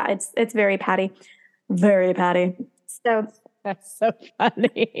again. Yeah, it's very Patti. Very Patti. So that's so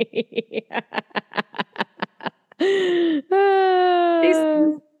funny. Okay,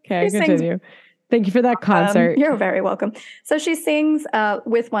 continue. Thank you for that concert. You're very welcome. So she sings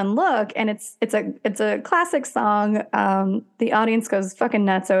With One Look, and it's a classic song. The audience goes fucking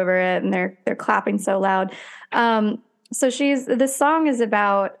nuts over it, and they're clapping so loud. So this song is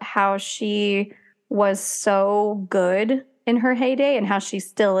about how she was so good in her heyday and how she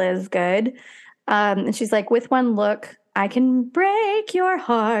still is good. And she's like, with one look, I can break your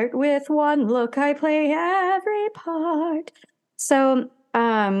heart. With one look, I play every part. So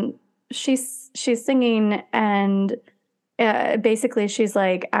she's singing, and basically she's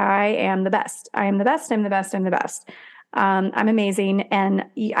like, I am the best. I am the best. I'm the best. I'm the best. I'm amazing. And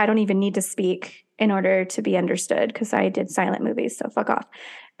I don't even need to speak in order to be understood because I did silent movies. So fuck off.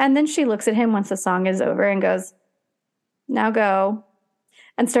 And then she looks at him once the song is over and goes, now go,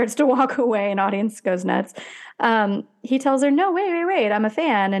 and starts to walk away, and audience goes nuts. He tells her, no, wait, I'm a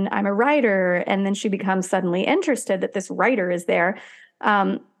fan and I'm a writer. And then she becomes suddenly interested that this writer is there.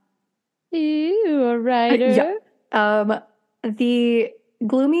 You a writer? Yeah. The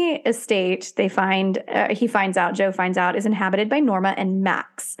gloomy estate Joe finds out is inhabited by Norma and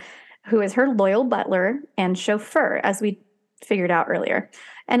Max, who is her loyal butler and chauffeur, as we figured out earlier.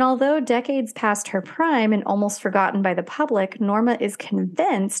 And although decades past her prime and almost forgotten by the public, Norma is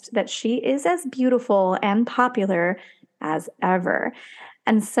convinced that she is as beautiful and popular as ever.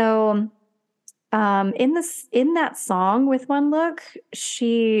 And so in that song, With One Look,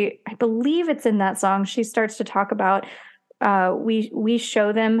 I believe it's in that song, she starts to talk about we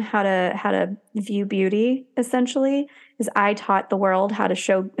show them how to view beauty, essentially, is I taught the world how to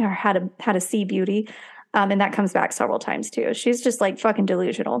show or how to see beauty. And that comes back several times too. She's just like fucking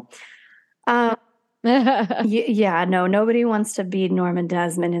delusional. Yeah, no, nobody wants to be Norma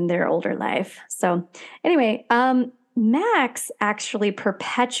Desmond in their older life. So anyway, Max actually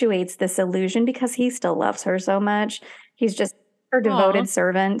perpetuates this illusion because he still loves her so much. He's just her devoted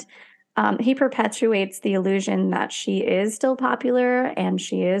servant. He perpetuates the illusion that she is still popular and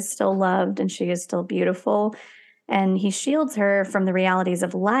she is still loved and she is still beautiful. And he shields her from the realities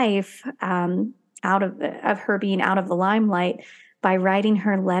of life, of her being out of the limelight, by writing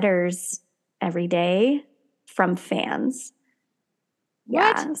her letters every day from fans.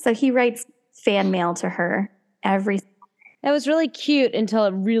 What? Yeah. So he writes fan mail to her every. That was really cute until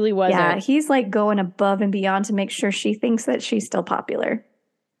it really wasn't. Yeah, he's like going above and beyond to make sure she thinks that she's still popular.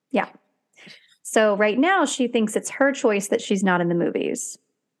 Yeah. So right now she thinks it's her choice that she's not in the movies.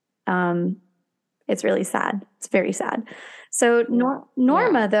 It's really sad. It's very sad. So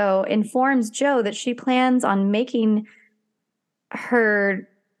Norma, though, informs Joe that she plans on making her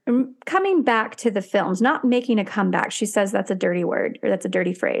coming back to the films, not making a comeback. She says that's a dirty word, or that's a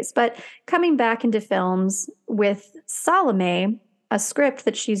dirty phrase, but coming back into films with Salome, a script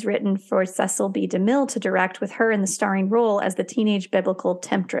that she's written for Cecil B. DeMille to direct, with her in the starring role as the teenage biblical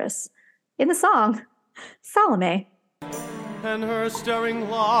temptress in the song Salome. And her staring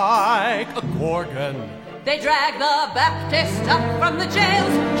like a gorgon. They drag the Baptist up from the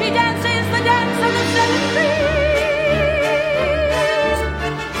jails. She dances the dance of the seven trees.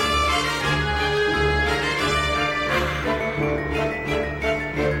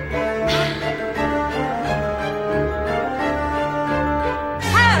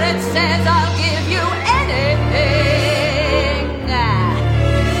 Harriet says I'll give you anything.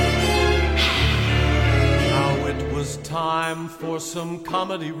 Now it was time for some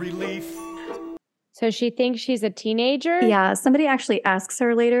comedy relief. So she thinks she's a teenager? Yeah, somebody actually asks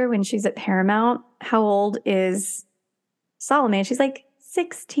her later when she's at Paramount, how old is Salome? She's like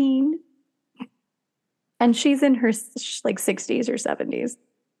 16. And she's in her like 60s or 70s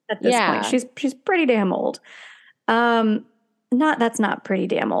at this point. She's pretty damn old. That's not pretty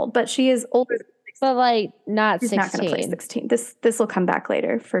damn old, but she is older than 16. But like not she's 16. Not going to play 16. This will come back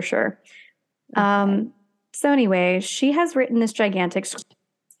later for sure. Okay. So anyway, she has written this gigantic script,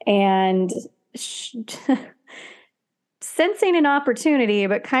 and sensing an opportunity,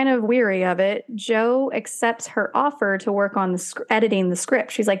 but kind of weary of it, Jo accepts her offer to work on editing the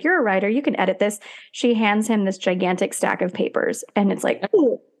script. She's like, "You're a writer. You can edit this." She hands him this gigantic stack of papers, and it's like,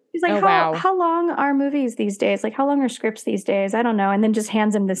 ooh. She's like, how long are movies these days? Like, how long are scripts these days? I don't know. And then just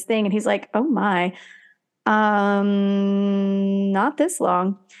hands him this thing, and he's like, oh my, not this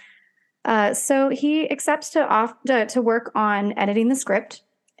long. So he accepts to work on editing the script.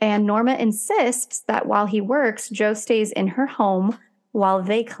 And Norma insists that while he works, Jo stays in her home while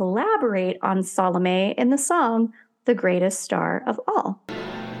they collaborate on Salome in the song, The Greatest Star of All.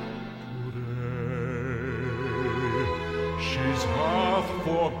 She's half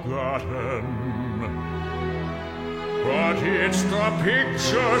forgotten, but it's the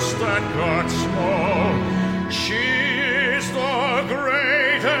pictures that got small. She's the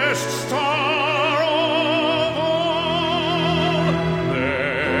greatest star of all.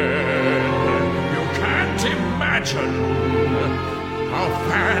 Then you can't imagine how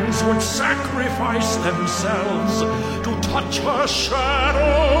fans would sacrifice themselves to touch her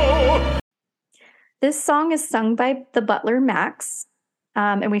shadow. This song is sung by the butler, Max,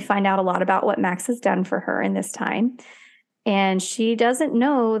 and we find out a lot about what Max has done for her in this time. And she doesn't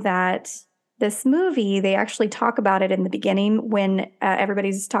know that this movie, they actually talk about it in the beginning when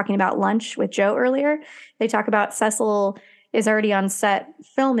everybody's talking about lunch with Jo earlier. They talk about Cecil is already on set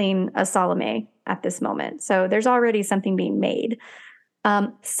filming a Salome at this moment. So there's already something being made.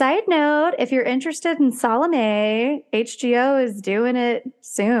 Side note, if you're interested in Salome, HBO is doing it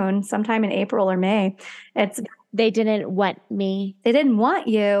soon, sometime in April or May. They didn't want me. They didn't want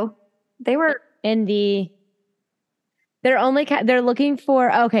you. They were in the. They're looking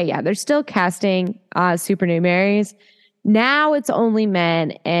for. Okay, yeah, they're still casting supernumeraries. Now it's only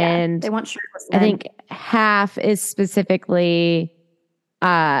men, and they want shirtless men. I think half is specifically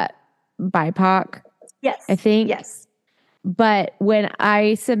BIPOC. Yes, I think yes. But when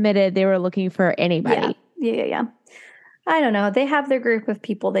I submitted, they were looking for anybody. Yeah. I don't know. They have their group of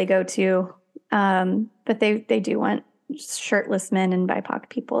people they go to, but they do want shirtless men and BIPOC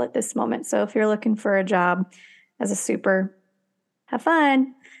people at this moment. So if you're looking for a job as a super, have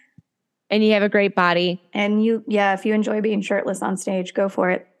fun. And you have a great body. And if you enjoy being shirtless on stage, go for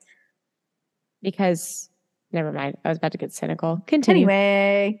it. Because, never mind. I was about to get cynical. Continue.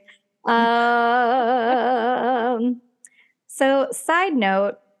 Anyway. So side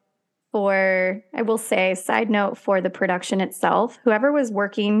note for the production itself, whoever was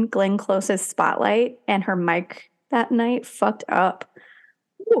working Glenn Close's spotlight and her mic that night fucked up.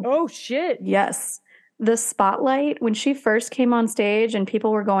 Ooh. Oh, shit. Yes. The spotlight, when she first came on stage and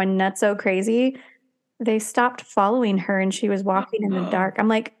people were going nutso crazy, they stopped following her and she was walking in the dark. I'm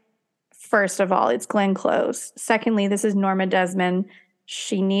like, first of all, it's Glenn Close. Secondly, this is Norma Desmond.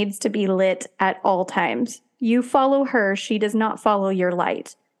 She needs to be lit at all times. You follow her. She does not follow your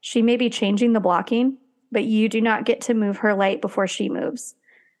light. She may be changing the blocking, but you do not get to move her light before she moves.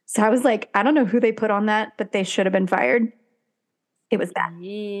 So I was like, I don't know who they put on that, but they should have been fired. It was bad.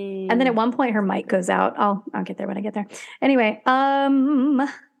 And then at one point her mic goes out. I'll get there when I get there. Anyway,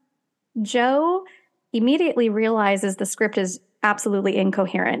 Jo immediately realizes the script is absolutely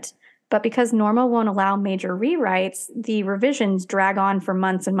incoherent. But because Norma won't allow major rewrites, the revisions drag on for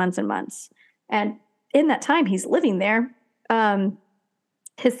months and months and months. And in that time, he's living there.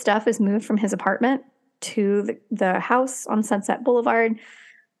 His stuff is moved from his apartment to the house on Sunset Boulevard.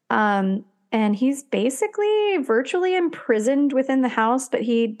 And he's basically virtually imprisoned within the house, but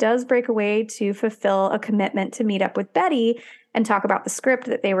he does break away to fulfill a commitment to meet up with Betty and talk about the script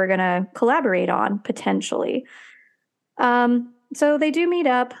that they were going to collaborate on, potentially. So they do meet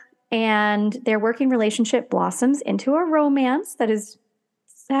up, and their working relationship blossoms into a romance that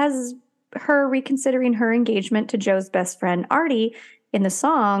has her reconsidering her engagement to Joe's best friend, Artie, in the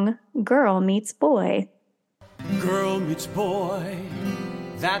song Girl Meets Boy. Girl meets boy,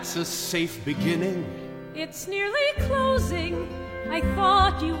 that's a safe beginning. It's nearly closing. I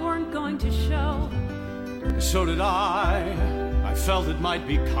thought you weren't going to show. So did I felt it might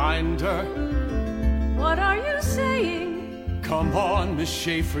be kinder. What are you saying? Come on, Miss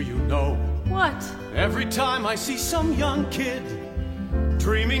Schaefer, you know. What? Every time I see some young kid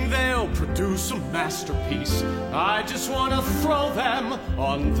dreaming they'll produce a masterpiece. I just want to throw them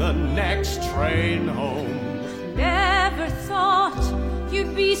on the next train home. Never thought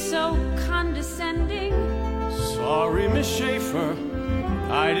you'd be so condescending. Sorry, Miss Schaefer,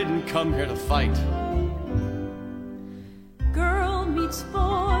 I didn't come here to fight. Girl meets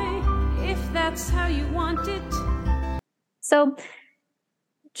boy, if that's how you want it. So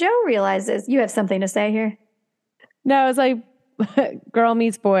Joe realizes you have something to say here. No, it's like girl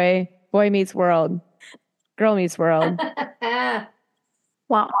meets boy, boy meets world, girl meets world.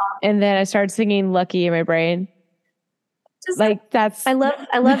 Wow. And then I started singing Lucky in my brain. Just, like that's I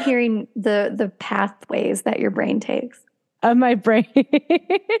love hearing the pathways that your brain takes. of my brain.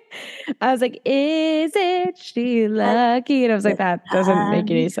 I was like, is it she lucky? And I was like, that doesn't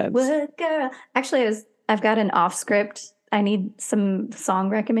make any sense. What girl? Actually, I've got an off script. I need some song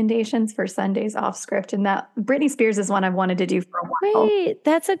recommendations for Sunday's off script. And that Britney Spears is one I've wanted to do for a while. Wait,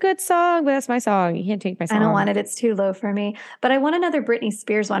 that's a good song, but that's my song. You can't take my song. I don't want it. It's too low for me. But I want another Britney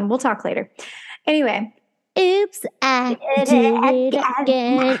Spears one. We'll talk later. Anyway. Oops, I did it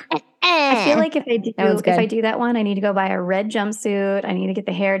again. I feel like if I do that one, I need to go buy a red jumpsuit. I need to get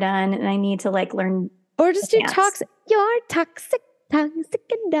the hair done, and I need to like learn. Or just do toxic. You're toxic, toxic,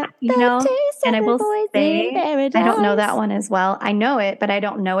 and you know. And I will say, I don't know that one as well. I know it, but I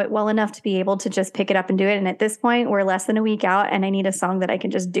don't know it well enough to be able to just pick it up and do it. And at this point, we're less than a week out, and I need a song that I can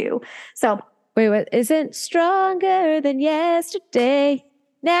just do. So wait, what isn't stronger than yesterday?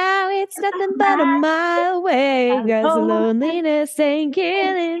 Now it's nothing but a mile away. Cause the loneliness ain't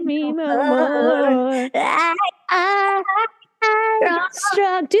killing me no more.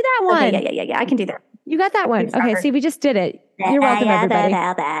 Strong. Do that one. Okay, yeah. I can do that. You got that one. Okay, see, we just did it. You're welcome, everybody.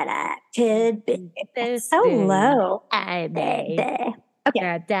 It's so low. Okay.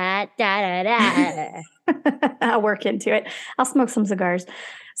 I'll work into it. I'll smoke some cigars.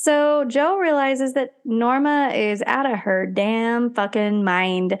 So Joe realizes that Norma is out of her damn fucking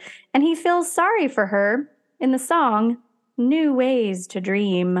mind, and he feels sorry for her in the song New Ways to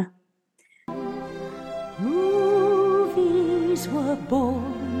Dream. Movies were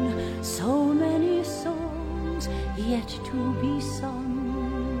born, so many songs yet to be sung.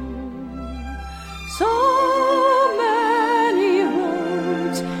 So many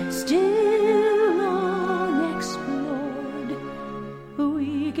roads still unexplored.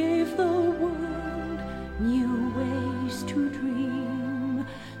 We gave the world new ways to dream.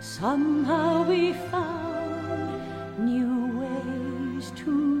 Somehow we found new ways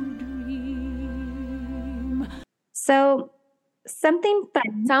to dream. So something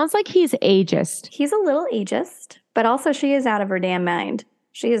fun. Sounds like he's ageist. He's a little ageist, but also she is out of her damn mind.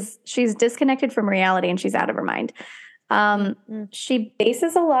 She's disconnected from reality and she's out of her mind. She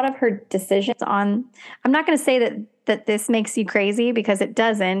bases a lot of her decisions on, I'm not going to say that this makes you crazy because it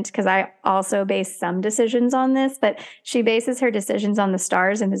doesn't, because I also base some decisions on this, but she bases her decisions on the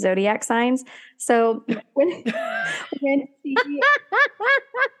stars and the zodiac signs. So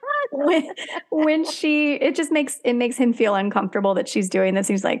when she, it makes him feel uncomfortable that she's doing this.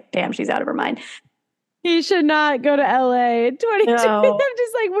 He's like, damn, she's out of her mind. He should not go to LA in 2020. No. I'm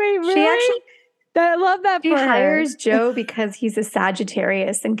just like, wait, really? I love that. She hires Joe because he's a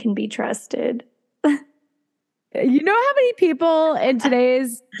Sagittarius and can be trusted. You know how many people in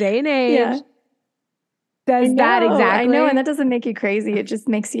today's day and age does that exactly? I know, and that doesn't make you crazy. It just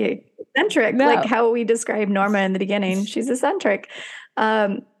makes you eccentric, like how we described Norma in the beginning. She's eccentric,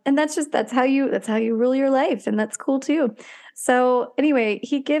 and that's how you rule your life, and that's cool too. So anyway,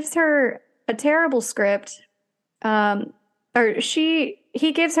 he gives her a terrible script, he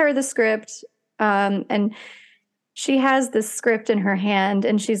gives her the script, and she has this script in her hand,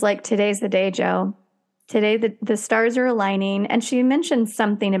 and she's like, "Today's the day, Joe. Today the stars are aligning." And she mentioned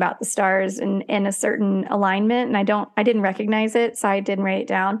something about the stars in a certain alignment, and I didn't recognize it, so I didn't write it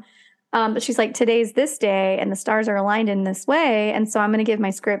down. But she's like, "Today's this day, and the stars are aligned in this way, and so I'm going to give my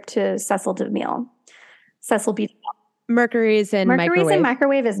script to Cecil DeMille." Cecil B. DeMille. Mercury's in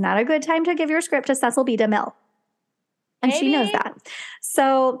microwave is not a good time to give your script to Cecil B. DeMille. And she knows that.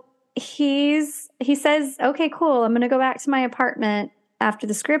 So he says, "Okay, cool. I'm going to go back to my apartment after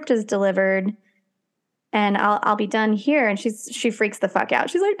the script is delivered, and I'll be done here." And she freaks the fuck out.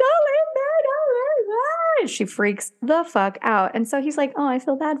 She's like, "Don't leave me, don't leave me." And she freaks the fuck out. And so he's like, "Oh, I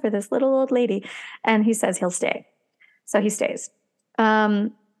feel bad for this little old lady." And he says he'll stay. So he stays.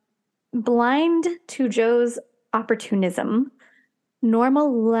 Blind to Joe's opportunism, Norma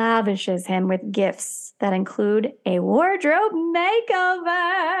lavishes him with gifts that include a wardrobe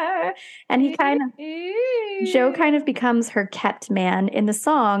makeover. And Joe kind of becomes her kept man in the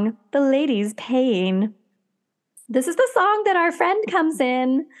song, "The Lady's Paying." This is the song that our friend comes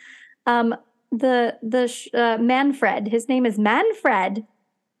in. Manfred. His name is Manfred.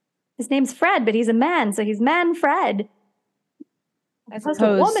 His name's Fred, but he's a man, so he's Manfred. As opposed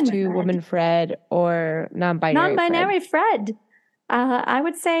to woman Fred or non-binary. Non-binary Fred. I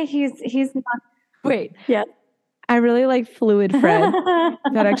would say he's not. Wait. Yeah. I really like Fluid Fred.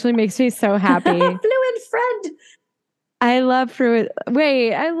 That actually makes me so happy. Fluid Fred. I love Fluid.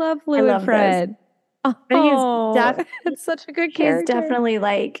 Wait, I love Fluid Fred. This. Oh, it's such a good character. He's definitely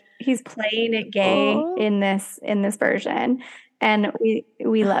like, he's playing it gay in this version. And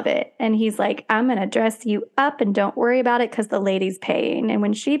we love it. And he's like, I'm going to dress you up and don't worry about it because the lady's paying. And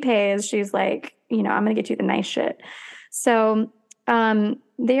when she pays, she's like, I'm going to get you the nice shit. So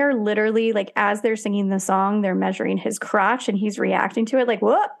they are literally like, as they're singing the song, they're measuring his crotch and he's reacting to it like,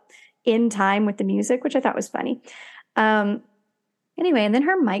 whoop, in time with the music, which I thought was funny. Anyway, and then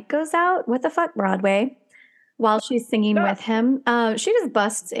her mic goes out. What the fuck, Broadway? While she's singing with him, she just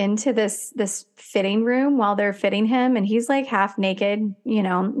busts into this fitting room while they're fitting him, and he's like half naked,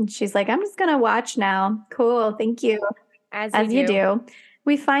 and she's like, I'm just gonna watch now. Cool, thank you. As you do.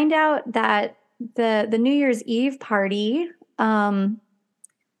 We find out that the New Year's Eve party,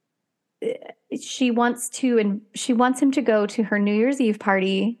 she wants him to go to her New Year's Eve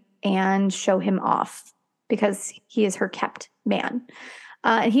party and show him off because he is her kept man.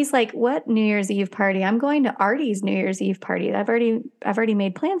 And he's like, what New Year's Eve party? I'm going to Artie's New Year's Eve party. I've already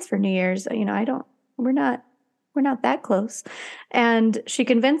made plans for New Year's. We're not that close. And she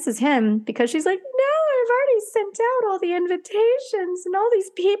convinces him because she's like, no, I've already sent out all the invitations and all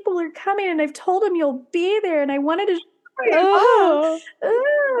these people are coming and I've told them you'll be there and I wanted to show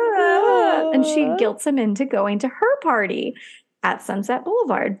you. And she guilts him into going to her party at Sunset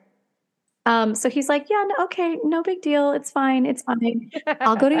Boulevard. So he's like, yeah, no, okay, no big deal. It's fine.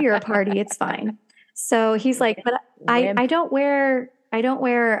 I'll go to your party. It's fine. So he's like, but I don't wear,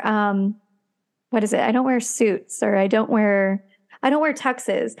 what is it? I don't wear suits or I don't wear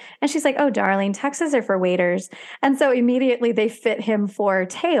tuxes. And she's like, oh, darling, tuxes are for waiters. And so immediately they fit him for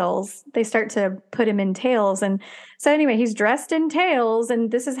tails. They start to put him in tails. And so anyway, he's dressed in tails.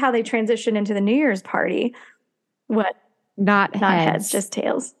 And this is how they transition into the New Year's party. What? Not heads, just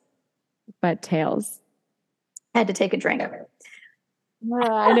tails. But tails. I had to take a drink. I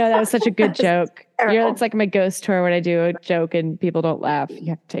know, that was such a good joke. It's like my ghost tour when I do a joke and people don't laugh. You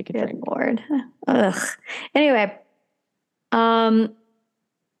have to take a drink. Lord. Ugh. Anyway,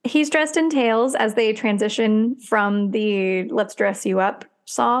 he's dressed in tails as they transition from the Let's Dress You Up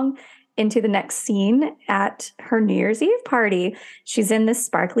song into the next scene at her New Year's Eve party. She's in this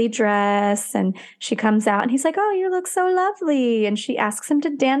sparkly dress and she comes out and he's like, oh, you look so lovely. And she asks him to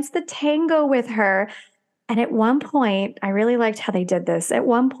dance the tango with her. And at one point, I really liked how they did this. At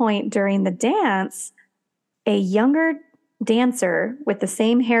one point during the dance, a younger dancer with the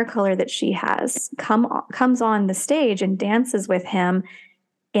same hair color that she has comes on the stage and dances with him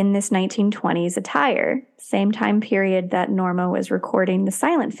in this 1920s attire, same time period that Norma was recording the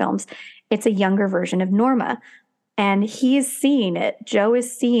silent films. It's a younger version of Norma. And he's seeing it. Joe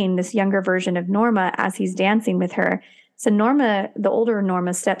is seeing this younger version of Norma as he's dancing with her. So Norma, the older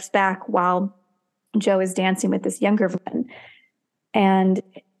Norma, steps back while Joe is dancing with this younger one. And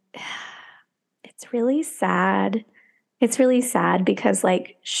it's really sad. It's really sad because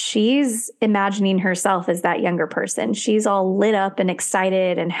like she's imagining herself as that younger person. She's all lit up and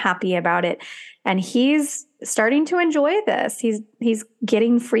excited and happy about it. And he's starting to enjoy this. He's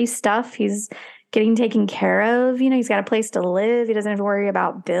getting free stuff. He's getting taken care of. He's got a place to live. He doesn't have to worry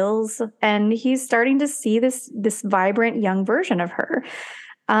about bills. And he's starting to see this vibrant young version of her.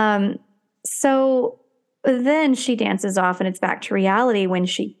 So then she dances off and it's back to reality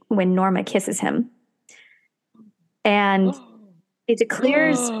when Norma kisses him. And it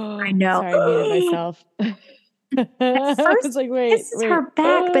declares, I know. Sorry, I muted myself. At first, I was like, wait, kisses her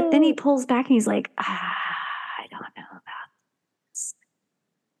back, but then he pulls back and he's like, I don't know about this.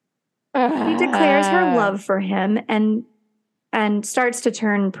 He declares her love for him and starts to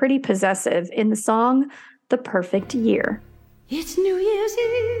turn pretty possessive in the song, The Perfect Year. It's New Year's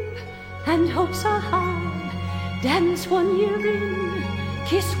Eve and hopes are high. Dance 1 year in,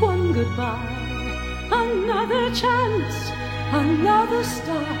 kiss one goodbye. Another chance, another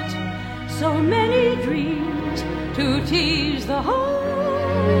start. So many dreams to tease the heart.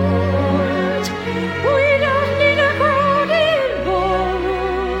 We don't need a crowded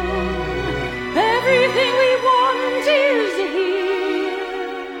ballroom. Everything we want is here.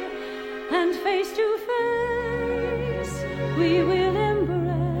 And face to face, we will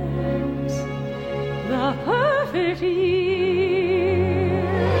embrace the perfect year.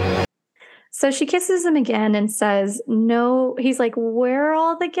 So she kisses him again and says, no. He's like, where are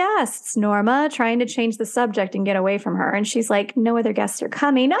all the guests, Norma? Trying to change the subject and get away from her. And she's like, no other guests are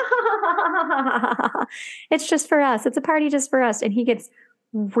coming. It's just for us. It's a party just for us. And he gets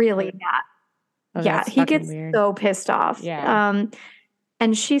really mad. Oh, yeah, that's he fucking gets weird. so pissed off. Yeah.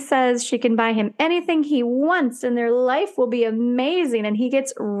 And she says she can buy him anything he wants and their life will be amazing. And he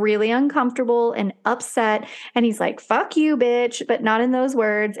gets really uncomfortable and upset. And he's like, fuck you, bitch, but not in those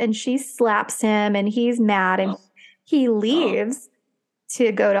words. And she slaps him and he's mad and he leaves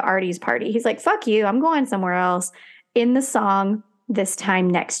to go to Artie's party. He's like, fuck you, I'm going somewhere else, in the song This Time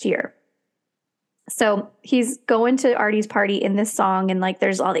Next Year. So he's going to Artie's party in this song, and like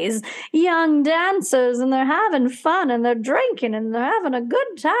there's all these young dancers, and they're having fun, and they're drinking, and they're having a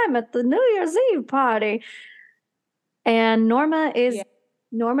good time at the New Year's Eve party. And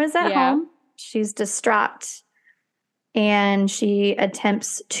Norma's at home. She's distraught, and she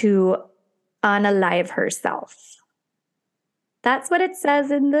attempts to unalive herself. That's what it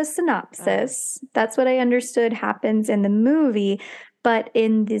says in the synopsis. That's what I understood happens in the movie, but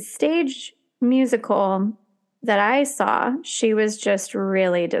in the stage musical that I saw, she was just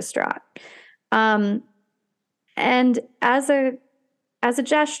really distraught. And as a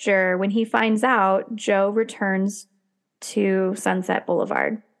gesture, when he finds out, Joe returns to Sunset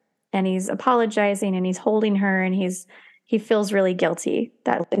Boulevard and he's apologizing and he's holding her and he feels really guilty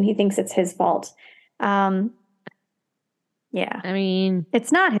and he thinks it's his fault. Yeah. I mean,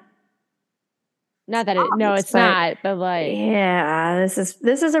 it's not his. Not that it's not, but like, yeah, this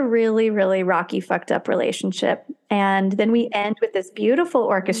is a really, really rocky, fucked up relationship. And then we end with this beautiful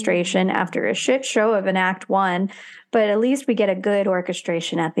orchestration after a shit show of an act one, but at least we get a good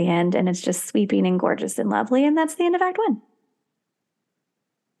orchestration at the end, and it's just sweeping and gorgeous and lovely. And that's the end of act one.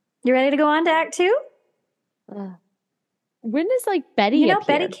 You ready to go on to act two? When does like Betty appear?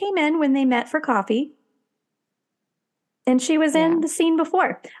 Betty came in when they met for coffee, and she was in the scene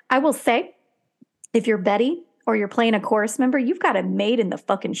before. I will say, if you're Betty or you're playing a chorus member, you've got it made in the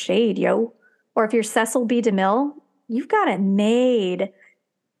fucking shade, yo. Or if you're Cecil B. DeMille, you've got it made.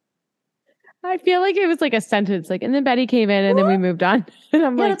 I feel like it was like a sentence, like, and then Betty came in and then we moved on. And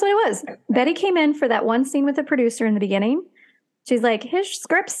I'm like, that's what it was. Betty came in for that one scene with the producer in the beginning. She's like, his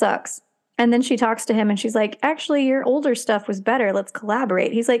script sucks. And then she talks to him and she's like, actually, your older stuff was better. Let's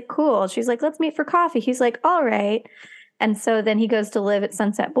collaborate. He's like, cool. She's like, let's meet for coffee. He's like, all right. And so then he goes to live at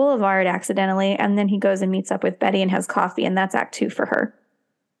Sunset Boulevard accidentally, and then he goes and meets up with Betty and has coffee, and that's act two for her.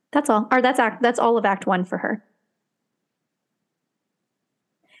 That's all. Or that's all of act one for her.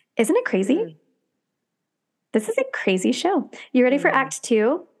 Isn't it crazy? This is a crazy show. You ready for act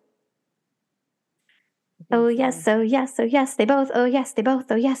two? Oh yes, oh yes, oh yes, they both, oh yes, they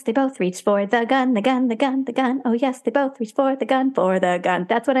both, oh yes, they both reach for the gun, the gun, the gun, the gun. Oh yes, they both reach for the gun, for the gun.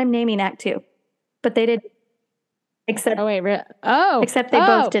 That's what I'm naming act two. But they did. Except they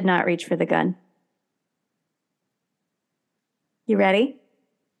both did not reach for the gun. You ready?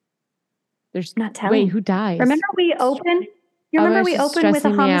 There's not telling. Wait, who dies? Remember we opened with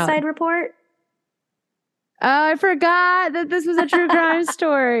a homicide report? Oh, I forgot that this was a true crime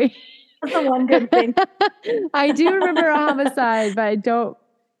story. That's the one good thing. I do remember a homicide, but it's the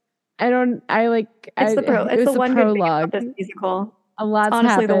one prologue. good thing about this musical. A lot's honestly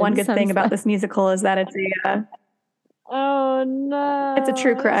happened the one good thing about this musical is that it's oh no, it's a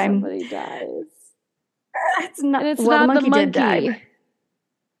true crime. Somebody dies. It's not. And it's well, not the monkey did die.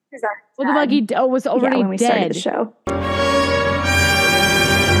 Well, the monkey was already when we dead. Started the show.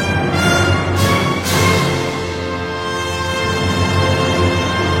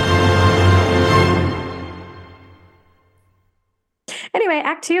 Anyway,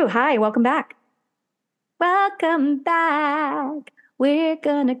 act two. Hi, welcome back. Welcome back. We're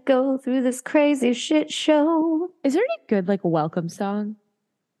gonna go through this crazy shit show. Is there any good like welcome song?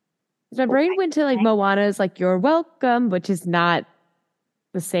 My brain went to like Moana's like "You're Welcome," which is not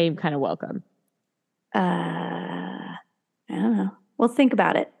the same kind of welcome. I don't know. We'll think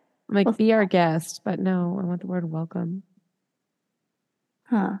about it. I'm like, be our guest, but no, I want the word welcome.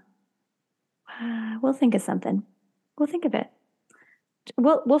 Huh. We'll think of something. We'll think of it.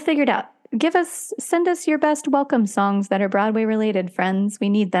 We'll figure it out. Send us your best welcome songs that are Broadway related, friends. We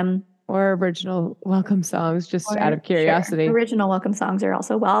need them. Or original welcome songs, just out of curiosity. Sure. Original welcome songs are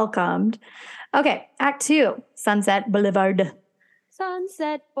also welcomed. Okay, act two, Sunset Boulevard.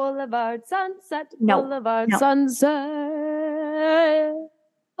 Sunset Boulevard, Sunset No. Boulevard, No. Sunset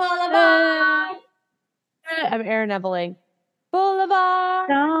Boulevard. I'm Aaron Eveling. Boulevard.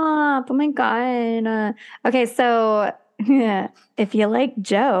 Stop. Oh my God. Okay, so if you like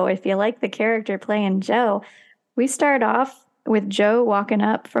Joe, if you like the character playing Joe, we start off with Joe walking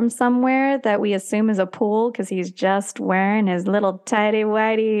up from somewhere that we assume is a pool because he's just wearing his little tighty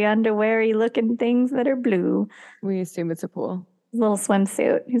whitey underweary looking things that are blue. We assume it's a pool. His little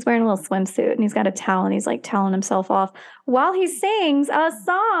swimsuit. He's wearing a little swimsuit and he's got a towel and he's like toweling himself off while he sings a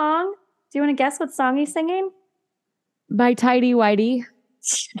song. Do you want to guess what song he's singing? My tidy whitey.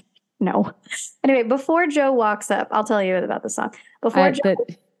 No. Anyway, before Joe walks up, I'll tell you about the song.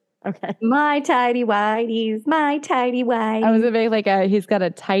 Okay. My tidy whities, my tidy whities. I was gonna make like he's got to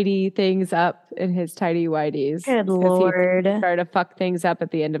tidy things up in his tidy whities. Good Lord. He started to fuck things up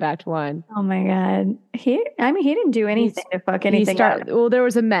at the end of Act 1. Oh my God. He didn't do anything to fuck anything up. Well, there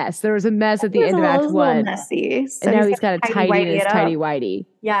was a mess. There was a mess at the end of Act 1. A little messy. So and now he's got to tidy his tidy whitey.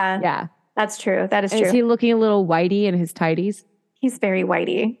 Yeah. Yeah. That's true. That is true. Is he looking a little whitey in his tidies? He's very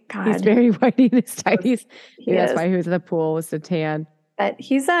whitey. God. He's very whitey in his tidies. He That's is. why he was at the pool, was to tan. But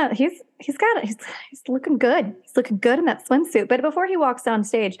he's looking good. He's looking good in that swimsuit. But before he walks down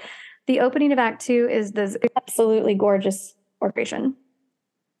stage, the opening of Act 2 is this absolutely gorgeous orchestration.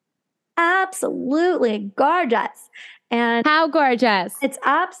 Absolutely gorgeous. And how gorgeous? It's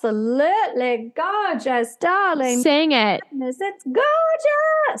absolutely gorgeous, darling. Sing it. It's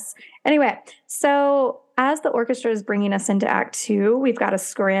gorgeous. Anyway, so as the orchestra is bringing us into Act 2, we've got a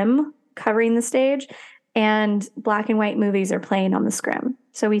scrim covering the stage. And black and white movies are playing on the scrim.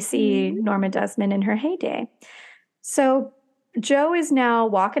 So we see Norma Desmond in her heyday. So Joe is now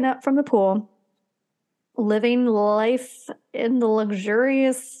walking up from the pool, living life in the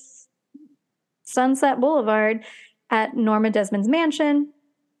luxurious Sunset Boulevard at Norma Desmond's mansion.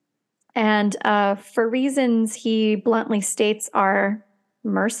 And for reasons he bluntly states are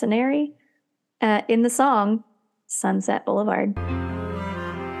mercenary, in the song Sunset Boulevard.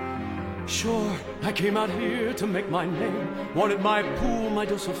 Sure, I came out here to make my name. Wanted my pool, my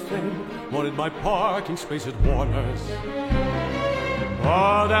dose of fame. Wanted my parking space at Warner's.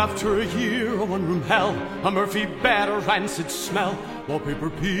 But after a year of one-room hell, a Murphy bed, a rancid smell, wallpaper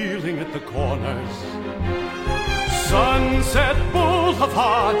peeling at the corners. Sunset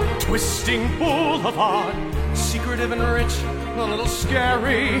Boulevard, twisting boulevard, secretive and rich, a little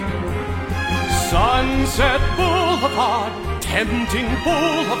scary. Sunset Boulevard, tempting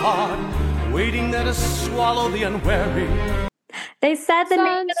boulevard, waiting there to swallow the unwary. They said the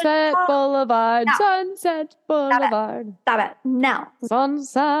Sunset Boulevard, no. Sunset Boulevard. Stop it. No.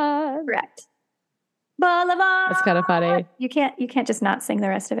 Sunset. Correct. Boulevard. That's kind of funny. You can't just not sing the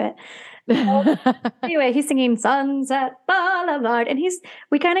rest of it. Anyway, he's singing Sunset Boulevard, and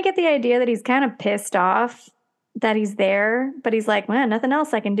we kind of get the idea that he's kind of pissed off that he's there, but he's like, man, nothing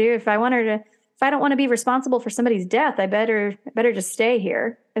else I can do. If I don't want to be responsible for somebody's death, I better just stay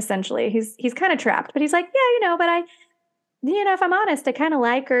here. Essentially, he's kind of trapped, but he's like, yeah, but if I'm honest, I kind of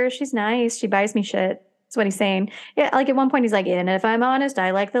like her. She's nice. She buys me shit. That's what he's saying. Yeah, like at one point he's like, and if I'm honest,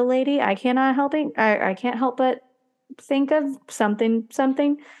 I like the lady. I can't help but think of something.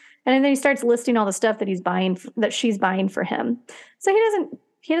 And then he starts listing all the stuff that she's buying for him. So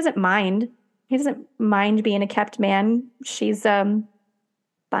he doesn't mind. He doesn't mind being a kept man. She's buying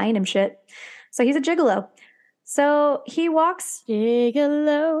him shit. So he's a gigolo. So he walks.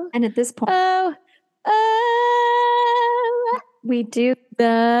 Gigolo. And at this point, we do.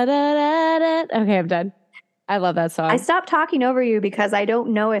 Da, da, da, da. Okay, I'm done. I love that song. I stopped talking over you because I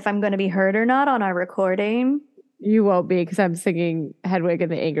don't know if I'm going to be heard or not on our recording. You won't be because I'm singing Hedwig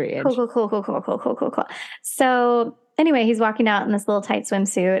and the Angry Inch. Cool. So anyway, he's walking out in this little tight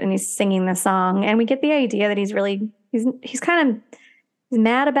swimsuit and he's singing the song. And we get the idea that he's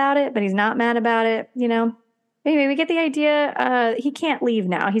mad about it, but he's not mad about it, Anyway, we get the idea. He can't leave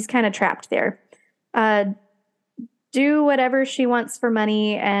now. He's kind of trapped there. Do whatever she wants for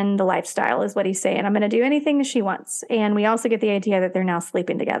money and the lifestyle is what he's saying. I'm going to do anything she wants. And we also get the idea that they're now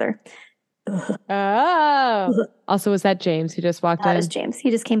sleeping together. Ugh. Oh. Also, was that James who just walked in? That was James.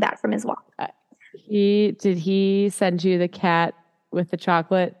 He just came back from his walk. Did he send you the cat with the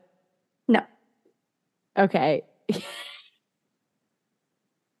chocolate? No. Okay.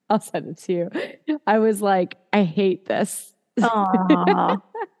 I'll send it to you. I was like, I hate this. Aww.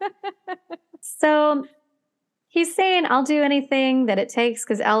 So he's saying, I'll do anything that it takes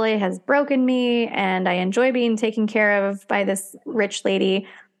because LA has broken me and I enjoy being taken care of by this rich lady.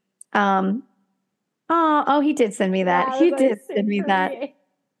 He did send me that. He did send me that.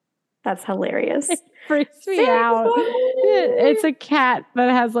 That's hilarious. It freaks me out. It's a cat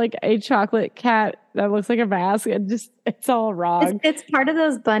that has like a chocolate cat that looks like a mask and it's all wrong. It's part of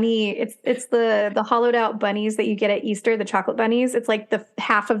those bunny. It's the hollowed out bunnies that you get at Easter, the chocolate bunnies. It's like the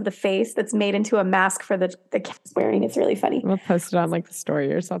half of the face that's made into a mask for the cat's wearing. It's really funny. We'll post it on like the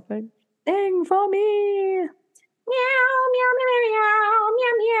story or something. Sing for me. meow, meow, meow,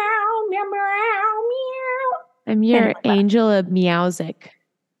 meow. I'm your angel of meowsic.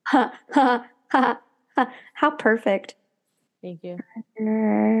 Ha, ha, ha, ha. How perfect. Thank you.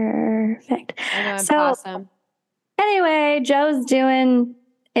 Perfect. I know I'm So, awesome. anyway, Joe's doing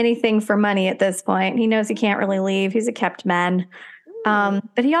anything for money at this point. He knows he can't really leave. He's a kept man.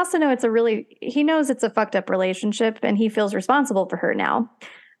 But he also knows he knows it's a fucked up relationship and he feels responsible for her now.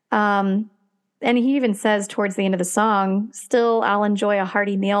 And he even says towards the end of the song, still, I'll enjoy a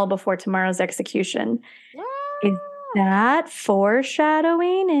hearty meal before tomorrow's execution. Is that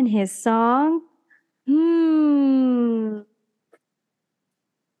foreshadowing in his song?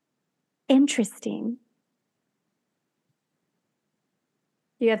 Interesting.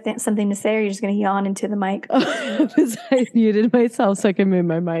 Do you have something to say, or are you just going to yawn into the mic? Because I muted myself so I can move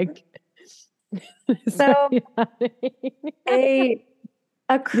my mic. So,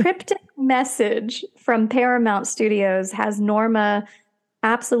 a cryptic message from Paramount Studios has Norma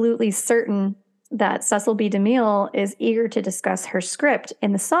absolutely certain that Cecil B. DeMille is eager to discuss her script.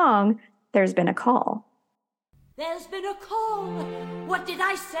 In the song, There's Been a Call. There's been a call. What did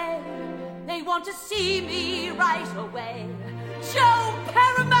I say? They want to see me right away. Joe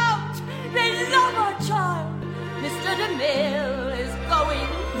Paramount, they love our child. Mr. DeMille is going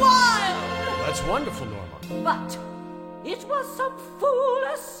wild. That's wonderful, Norma. But it was some fool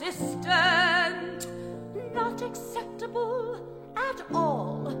assistant. Not acceptable at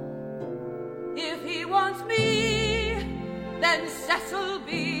all. If he wants me, then Cecil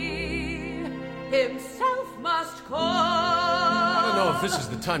B. himself must call. I don't know if this is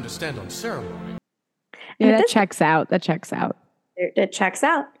the time to stand on ceremony. Yeah, that checks out. That checks out. It checks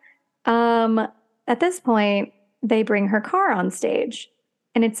out. At this point, they bring her car on stage,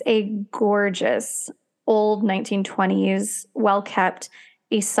 and it's a gorgeous old 1920s, well-kept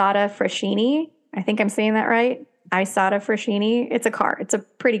Isotta Fraschini. I think I'm saying that right. Isotta Fraschini. It's a car. It's a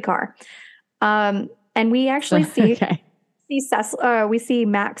pretty car. And we actually see we see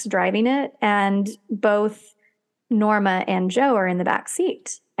Max driving it, and both Norma and Joe are in the back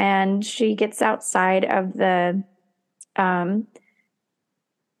seat. And she gets outside of the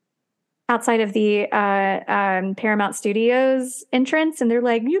Paramount Studios entrance, and they're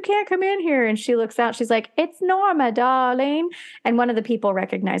like, "You can't come in here." And she looks out. She's like, "It's Norma, darling." And one of the people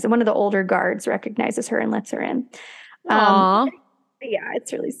recognizes, one of the older guards recognizes her and lets her in. Aww. Yeah,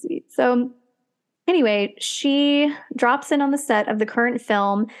 it's really sweet. So anyway, she drops in on the set of the current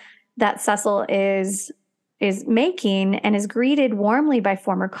film that Cecil is making and is greeted warmly by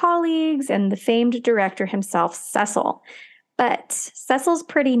former colleagues and the famed director himself, Cecil. But Cecil's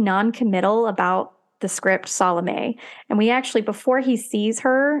pretty non-committal about the script, Salome. And we actually, before he sees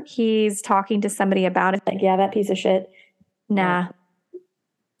her, he's talking to somebody about it. Like, yeah, that piece of shit. Nah.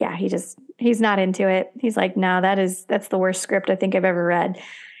 Yeah, he's not into it. He's like, no, that's the worst script I think I've ever read.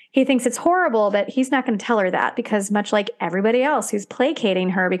 He thinks it's horrible, but he's not going to tell her that because much like everybody else who's placating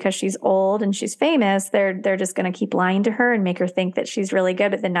her because she's old and she's famous, they're just going to keep lying to her and make her think that she's really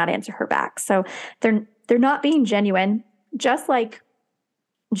good, but then not answer her back. So they're not being genuine, just like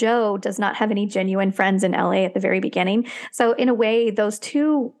Joe does not have any genuine friends in LA at the very beginning. So in a way, those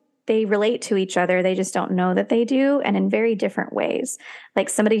two, they relate to each other. They just don't know that they do, and in very different ways. Like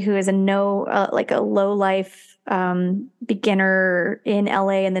somebody who is like a low life beginner in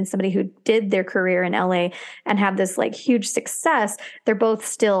LA, and then somebody who did their career in LA and have this like huge success, they're both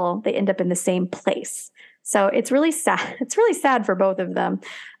still, they end up in the same place. So it's really sad. It's really sad for both of them.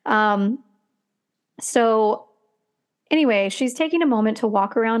 So anyway, she's taking a moment to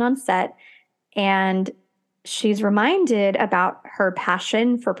walk around on set, and she's reminded about her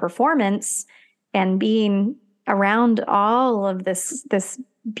passion for performance and being around all of this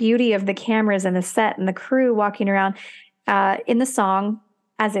beauty of the cameras and the set and the crew walking around in the song,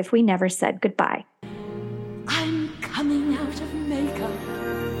 As If We Never Said Goodbye. I'm coming out of makeup.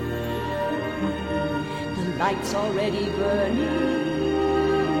 The light's already burning.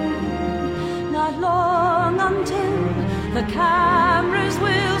 Not long until the cameras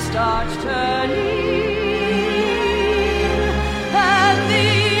will start turning. And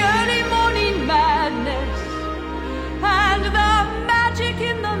the early morning madness and the magic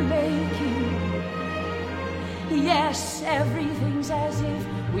in the making. Yes, everything's as if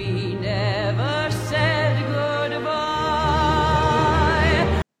we never said goodbye.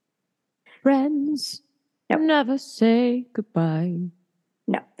 Friends never say goodbye.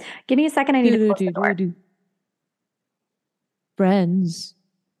 No. Give me a second. I need to close the door. Friends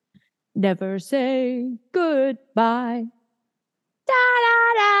never say goodbye. Da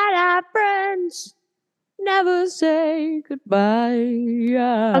da da da. Friends never say goodbye.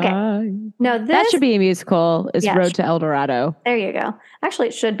 Okay. No, That should be a musical, is Yeah, Road to El Dorado. There you go. Actually,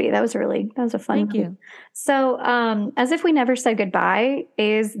 it should be. That was a fun Thank movie. you. So, As If We Never Said Goodbye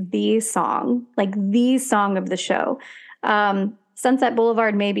is the song, like the song of the show. Sunset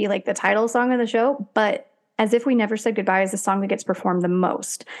Boulevard may be like the title song of the show, but As If We Never Said Goodbye is the song that gets performed the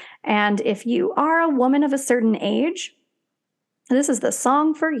most. And if you are a woman of a certain age, this is the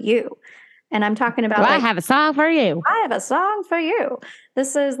song for you. And I'm talking about. I have a song for you. I have a song for you.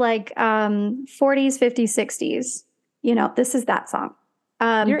 This is like 40s, 50s, 60s. You know, this is that song.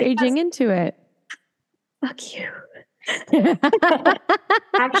 You're aging into it. Fuck you.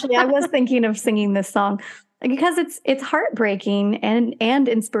 Actually, I was thinking of singing this song because it's heartbreaking and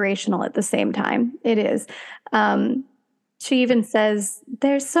inspirational at the same time. It is. She even says,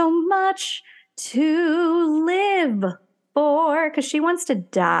 "There's so much to live for," because she wants to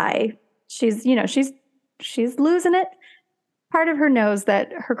die. She's losing it. Part of her knows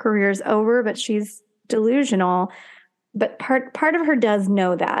that her career is over, but she's delusional. But part of her does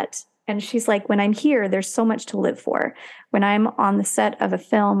know that. And she's like, when I'm here, there's so much to live for. When I'm on the set of a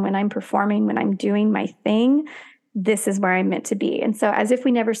film, when I'm performing, when I'm doing my thing, this is where I'm meant to be. And so As If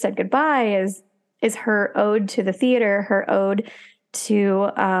We Never Said Goodbye is her ode to the theater, her ode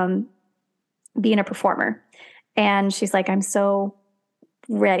to being a performer. And she's like, I'm so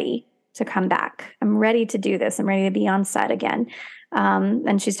ready to come back. I'm ready to do this. I'm ready to be on set again.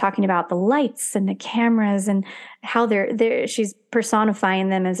 And she's talking about the lights and the cameras and how she's personifying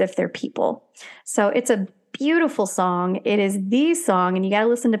them as if they're people. So it's a beautiful song. It is the song, and you got to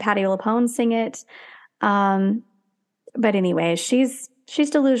listen to Patti LuPone sing it. But anyway, she's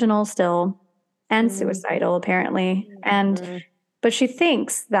delusional still and suicidal apparently. But she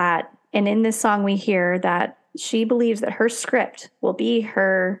thinks that, and in this song we hear that she believes that her script will be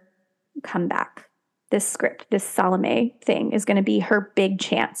her comeback. This script, this Salome thing is going to be her big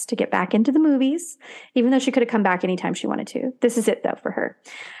chance to get back into the movies, even though she could have come back anytime she wanted to. This is it though for her.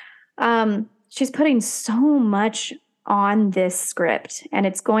 She's putting so much on this script, and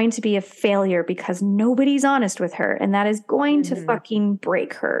it's going to be a failure because nobody's honest with her, and that is going to fucking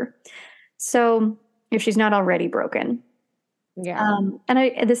break her. So if she's not already broken. Yeah.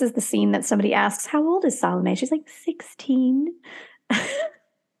 This is the scene that somebody asks, how old is Salome? She's like 16.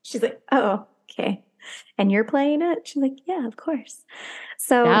 She's like, oh, okay. And you're playing it? She's like, yeah, of course.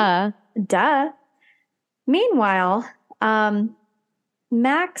 So, duh. Meanwhile,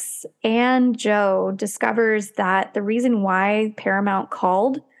 Max and Joe discovers that the reason why Paramount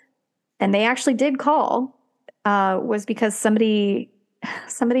called, and they actually did call, was because somebody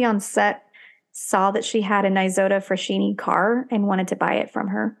on set saw that she had a Nisota Fraschini car and wanted to buy it from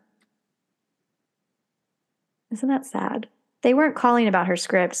her. Isn't that sad? They weren't calling about her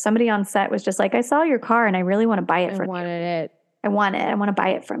script. Somebody on set was just like, I saw your car and I really want to buy it from you. I want it. I want to buy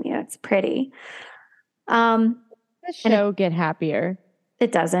it from you. It's pretty. The show get happier.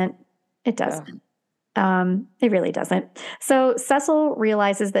 It doesn't. It doesn't. It really doesn't. So Cecil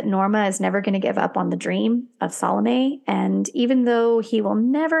realizes that Norma is never going to give up on the dream of Salome. And even though he will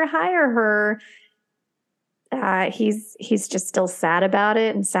never hire her, he's just still sad about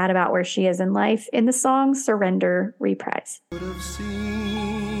it and sad about where she is in life. In the song Surrender reprise. Would have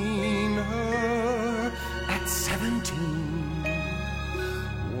seen her at 17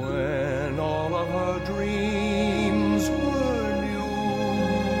 when all of her dreams were new,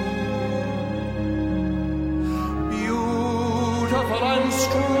 beautiful and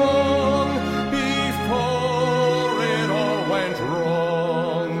strong before it all went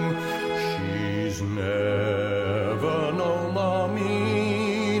wrong. She's never known the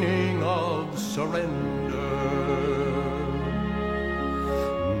meaning of surrender.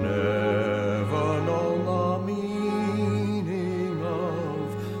 Never known the meaning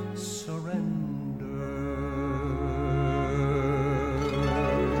of surrender.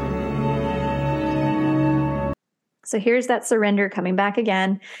 So here's that surrender coming back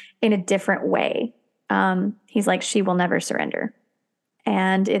again in a different way. He's like, she will never surrender.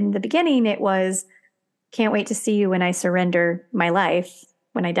 And in the beginning, it was, can't wait to see you when I surrender my life,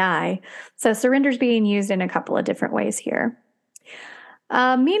 when I die. So surrender's being used in a couple of different ways here.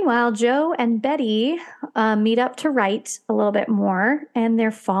 Meanwhile, Joe and Betty meet up to write a little bit more, and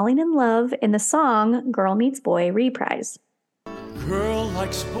they're falling in love in the song Girl Meets Boy reprise. Girl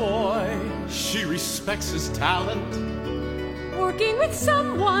likes boy, she respects his talent. Working with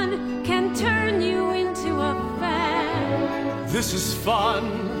someone can turn you into a fan. This is fun,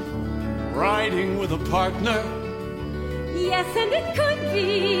 riding with a partner. Yes, and it could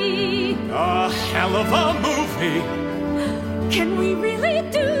be A hell of a movie. Can we really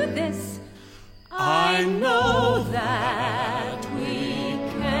do this? I I know that we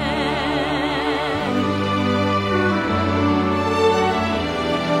can.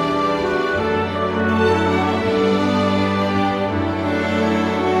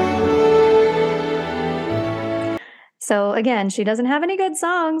 So again, she doesn't have any good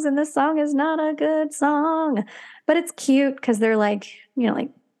songs, and this song is not a good song. But it's cute because they're like,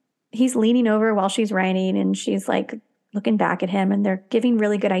 like he's leaning over while she's writing, and she's like looking back at him, and they're giving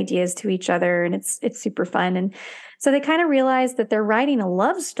really good ideas to each other, and it's super fun. And so they kind of realize that they're writing a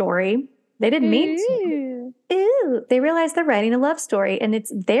love story. They didn't mean to. Ew. They realize they're writing a love story, and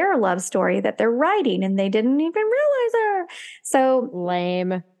it's their love story that they're writing, and they didn't even realize her. So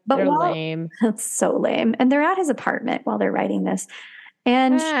lame. But they're lame. That's so lame. And they're at his apartment while they're writing this.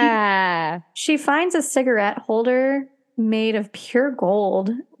 And she finds a cigarette holder made of pure gold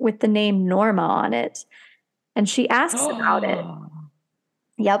with the name Norma on it. And she asks about it.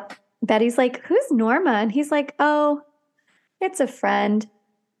 Yep. Betty's like, who's Norma? And he's like, oh, it's a friend.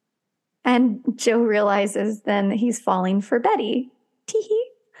 And Joe realizes then that he's falling for Betty. Tee-hee.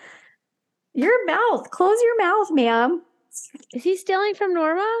 Your mouth. Close your mouth, ma'am. Is he stealing from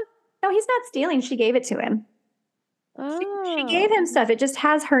Norma? No, he's not stealing. She gave it to him. Oh. She gave him stuff. It just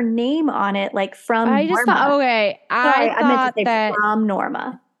has her name on it, like from I just Norma. thought, okay. Sorry, I meant to say that from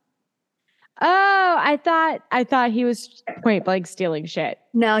Norma. Oh, I thought he was point blank stealing shit.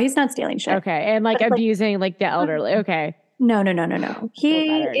 No, he's not stealing shit. Okay. And like But, abusing like the elderly. Okay. No.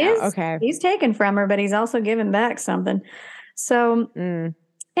 He is Okay. He's taken from her, but he's also given back something. So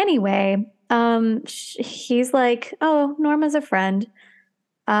anyway, he's like, oh, Norma's a friend.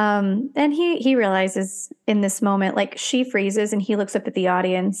 And he realizes in this moment, like she freezes and he looks up at the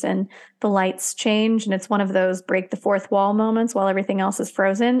audience and the lights change. And it's one of those break the fourth wall moments while everything else is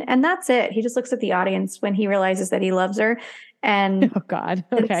frozen. And that's it. He just looks at the audience when he realizes that he loves her. And oh God.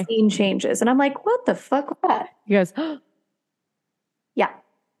 Okay. the scene changes. And I'm like, what the fuck was that? He goes, yeah.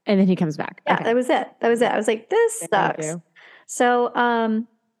 And then he comes back. Yeah, okay. that was it. I was like, this sucks. So,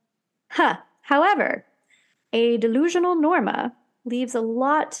 however, a delusional Norma leaves a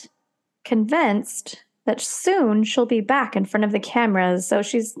lot convinced that soon she'll be back in front of the cameras. So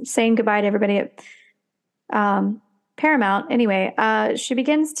she's saying goodbye to everybody at Paramount. Anyway, she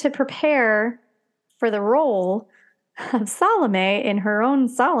begins to prepare for the role of Salome in her own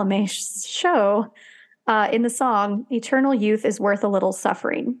Salome show in the song, Eternal Youth is Worth a Little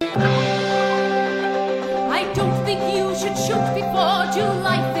Suffering. I don't think you should shoot before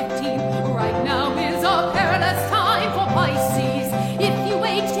July 15th. Right now is a perilous time for Pisces. If you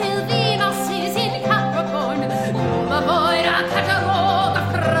wait till Venus is in Capricorn, you'll avoid a catalogue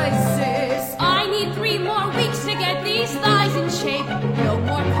of crisis. I need 3 more weeks to get these thighs in shape. No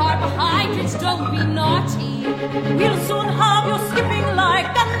more carbohydrates, don't be naughty. We'll soon have you skipping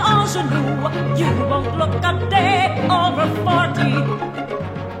like an ingenue. You won't look a day over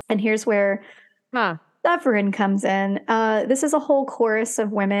 40. And here's where Suffering comes in. This is a whole chorus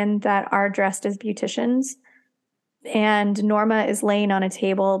of women that are dressed as beauticians. And Norma is laying on a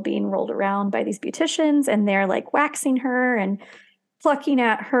table being rolled around by these beauticians, and they're like waxing her and plucking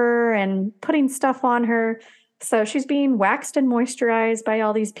at her and putting stuff on her. So she's being waxed and moisturized by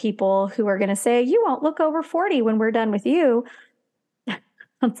all these people who are going to say, you won't look over 40 when we're done with you.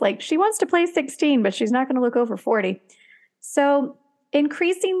 It's like she wants to play 16, but she's not going to look over 40. So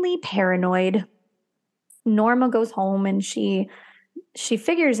increasingly paranoid, Norma goes home and she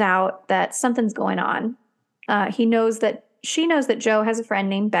figures out that something's going on. She knows that Joe has a friend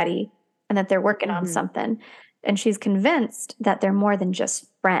named Betty and that they're working on something. And she's convinced that they're more than just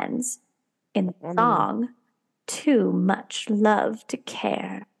friends. In the song, Too Much Love to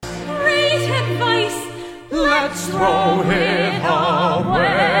Care. Great advice. Let's throw it away.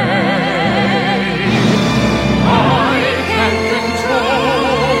 I can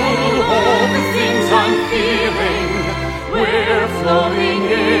control all the things I'm feeling. We're floating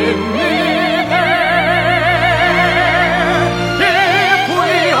in midair. If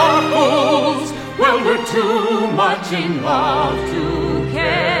we are fools, well, we're too much in love to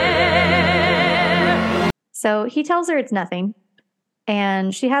care. So he tells her it's nothing.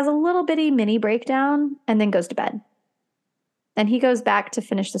 And she has a little bitty mini breakdown and then goes to bed. Then he goes back to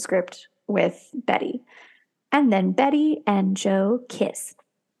finish the script with Betty. And then Betty and Joe kiss.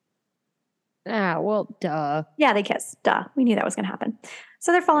 Well, duh. Yeah, they kiss. Duh. We knew that was going to happen.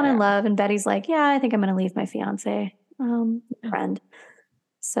 So they're falling in love, and Betty's like, yeah, I think I'm going to leave my fiance, friend.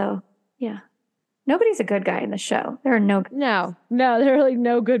 So, yeah. Nobody's a good guy in the show. There are no. No, there are like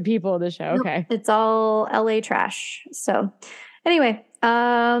no good people in the show. Okay. It's all LA trash. So, anyway,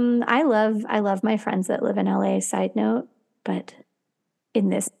 I love my friends that live in LA, side note, but in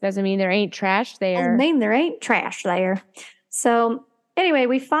this. Doesn't mean there ain't trash there. I mean, there ain't trash there. So anyway,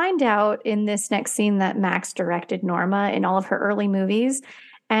 we find out in this next scene that Max directed Norma in all of her early movies,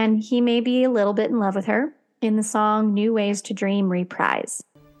 and he may be a little bit in love with her in the song New Ways to Dream reprise.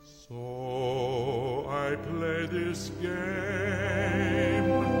 So I play this game,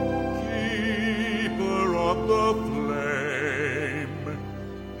 keeper of the flame,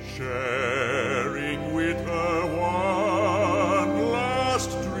 sharing with her one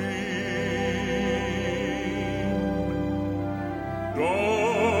last dream.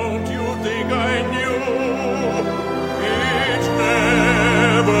 Don't you think I knew it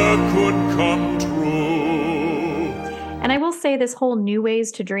never could come true? And I will say this whole New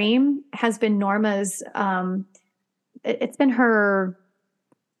Ways to Dream has been Norma's, it's been her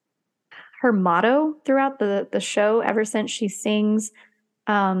motto throughout the show ever since she sings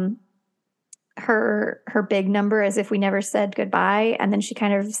her big number, As If We Never Said Goodbye. And then she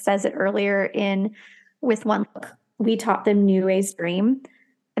kind of says it earlier in With One Look, we taught them New Ways Dream.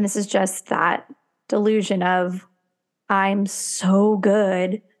 And this is just that delusion of, I'm so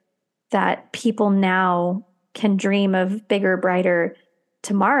good that people now can dream of bigger, brighter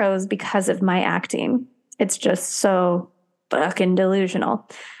tomorrows because of my acting. It's just so fucking delusional.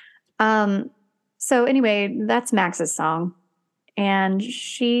 So anyway, that's Max's song. And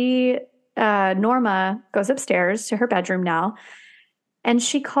Norma goes upstairs to her bedroom now, and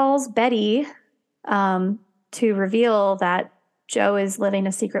she calls Betty to reveal that Joe is living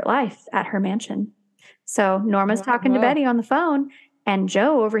a secret life at her mansion. So Norma's talking to Betty on the phone, and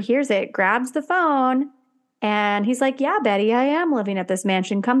Joe overhears it, grabs the phone, and he's like, yeah, Betty, I am living at this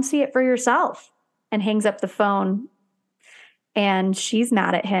mansion. Come see it for yourself. And hangs up the phone. And she's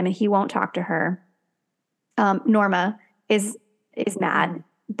mad at him, and he won't talk to her. Norma is mad,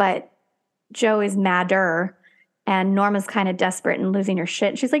 but Joe is madder. And Norma's kind of desperate and losing her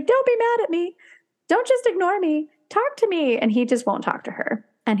shit. She's like, don't be mad at me. Don't just ignore me. Talk to me. And he just won't talk to her.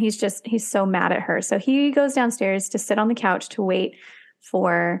 And he's so mad at her. So he goes downstairs to sit on the couch to wait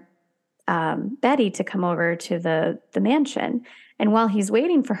for Betty to come over to the mansion. And while he's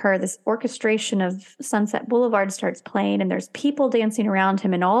waiting for her, this orchestration of Sunset Boulevard starts playing, and there's people dancing around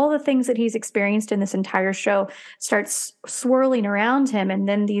him, and all the things that he's experienced in this entire show starts swirling around him. And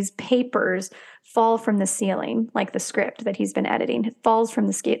then these papers fall from the ceiling, like the script that he's been editing. It falls from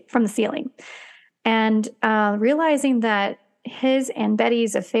the ceiling. And realizing that his and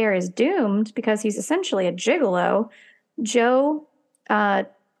Betty's affair is doomed because he's essentially a gigolo, Joe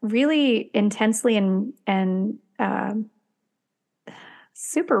really intensely and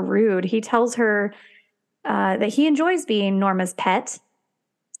super rude, he tells her that he enjoys being Norma's pet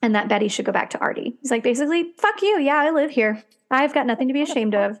and that Betty should go back to Artie. He's like, basically, fuck you. Yeah, I live here. I've got nothing to be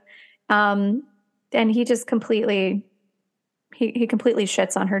ashamed of. And he just completely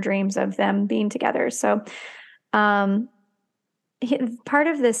shits on her dreams of them being together. So part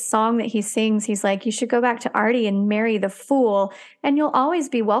of this song that he sings, he's like, you should go back to Artie and marry the fool, and you'll always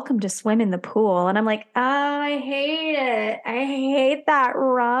be welcome to swim in the pool. And I'm like, oh, I hate it. I hate that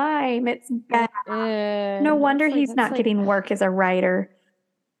rhyme. It's bad. No wonder he's not getting work as a writer.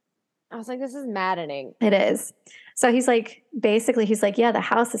 I was like, this is maddening. It is. So he's like, basically, he's like, yeah, the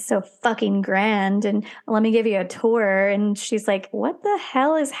house is so fucking grand, and let me give you a tour. And she's like, what the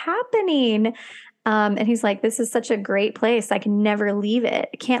hell is happening? And he's like, this is such a great place. I can never leave it.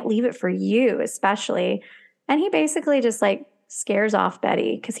 I can't leave it for you, especially. And he basically just like scares off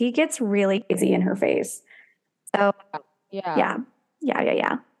Betty because he gets really easy in her face. So yeah.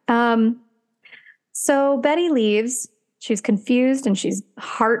 So Betty leaves. She's confused and she's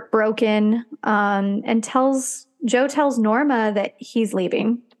heartbroken. And Joe tells Norma that he's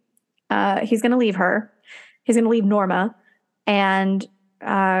leaving. He's going to leave her. He's going to leave Norma. And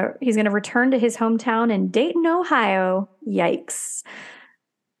he's going to return to his hometown in Dayton, Ohio. Yikes.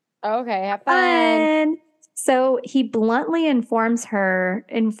 Okay, have fun. So he bluntly informs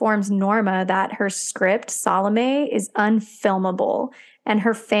Norma that her script, Salome, is unfilmable, and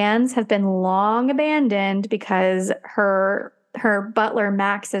her fans have been long abandoned because her butler,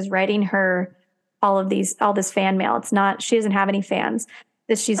 Max, is writing her all this fan mail. It's not, she doesn't have any fans.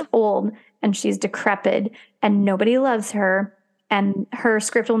 She's old and she's decrepit and nobody loves her. And her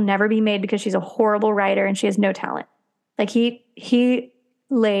script will never be made because she's a horrible writer and she has no talent. Like he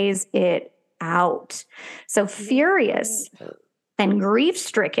lays it out. So furious and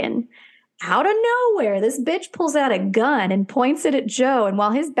grief-stricken, out of nowhere, this bitch pulls out a gun and points it at Joe. And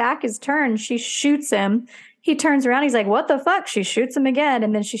while his back is turned, she shoots him. He turns around. He's like, what the fuck? She shoots him again.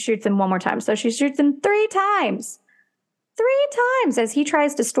 And then she shoots him one more time. So she shoots him 3 times. 3 times as he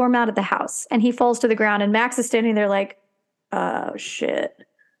tries to storm out of the house. And he falls to the ground. And Max is standing there like, oh, shit.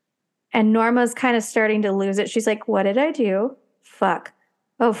 And Norma's kind of starting to lose it. She's like, what did I do? Fuck.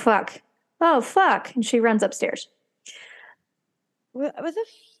 Oh, fuck. Oh, fuck. And she runs upstairs. What the fuck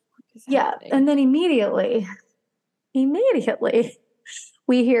is Yeah. happening? And then immediately,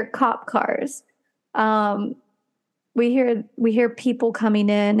 we hear cop cars. We hear people coming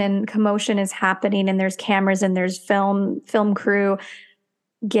in, and commotion is happening, and there's cameras and there's film crew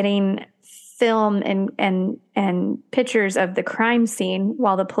getting film and pictures of the crime scene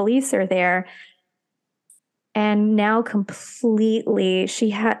while the police are there. And now completely,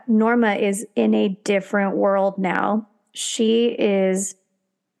 Norma is in a different world now. She is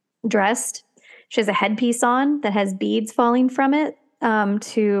dressed. She has a headpiece on that has beads falling from it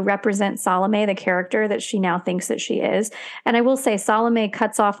to represent Salome, the character that she now thinks that she is. And I will say, Salome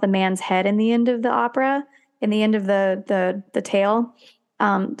cuts off the man's head in the end of the opera, in the end of the tale.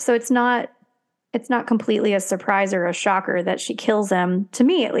 So it's not completely a surprise or a shocker that she kills him, to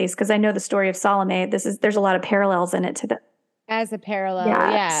me at least, because I know the story of Salome. There's a lot of parallels in it to the As a parallel,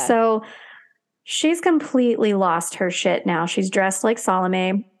 yeah. So she's completely lost her shit now. She's dressed like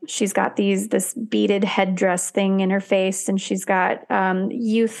Salome. She's got this beaded headdress thing in her face, and she's got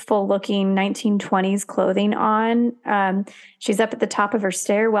youthful looking 1920s clothing on. She's up at the top of her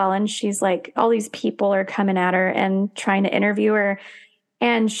stairwell, and she's like, all these people are coming at her and trying to interview her.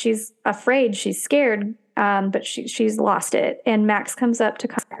 And she's afraid, she's scared, but she's lost it. And Max comes up to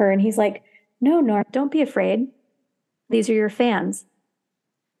her, and he's like, no, Norm, don't be afraid. These are your fans.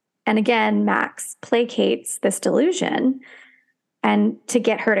 And again, Max placates this delusion and to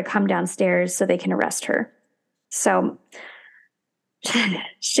get her to come downstairs so they can arrest her. So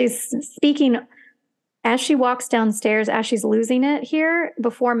she's speaking as she walks downstairs, as she's losing it here,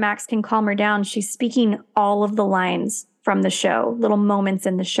 before Max can calm her down, she's speaking all of the lines from the show, little moments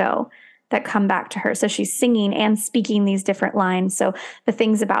in the show that come back to her. So she's singing and speaking these different lines. So the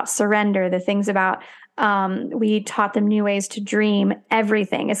things about surrender, the things about we taught them new ways to dream,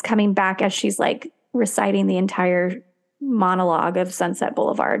 everything is coming back as she's like reciting the entire monologue of Sunset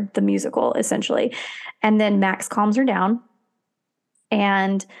Boulevard, the musical, essentially. And then Max calms her down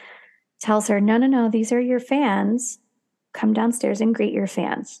and tells her, no, these are your fans. Come downstairs and greet your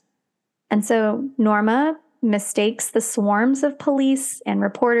fans. And so Norma mistakes the swarms of police and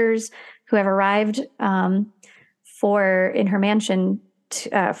reporters who have arrived in her mansion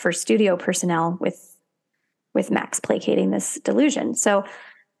for studio personnel with Max placating this delusion. So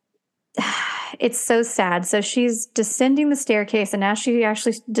it's so sad. So she's descending the staircase, and as she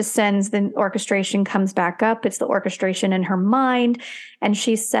actually descends, the orchestration comes back up. It's the orchestration in her mind, and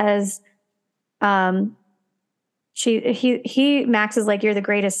she says, Max is like, you're the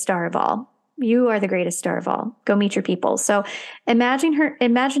greatest star of all. You are the greatest star of all. Go meet your people. So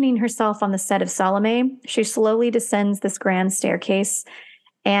imagining herself on the set of Salome, she slowly descends this grand staircase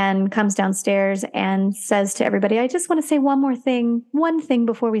and comes downstairs and says to everybody, I just want to say one thing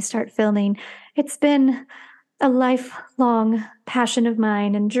before we start filming. It's been a lifelong passion of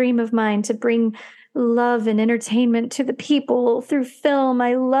mine and dream of mine to bring love and entertainment to the people through film.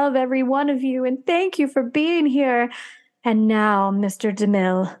 I love every one of you, and thank you for being here. And now, Mr.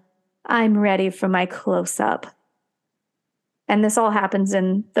 DeMille, I'm ready for my close-up. And this all happens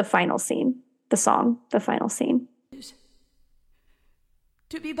in the final scene, the final scene.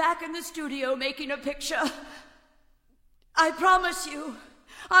 To be back in the studio making a picture. I promise you,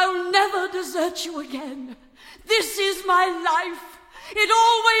 I'll never desert you again. This is my life. It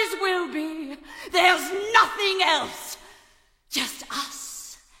always will be. There's nothing else. Just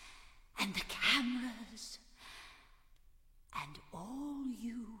us and the cameras and all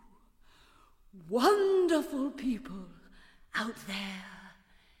you wonderful people out there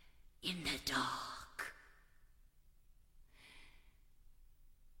in the dark.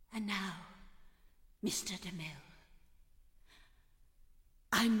 And now, Mr. DeMille,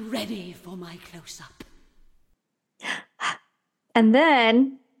 I'm ready for my close-up. And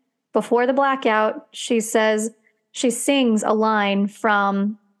then, before the blackout, she sings a line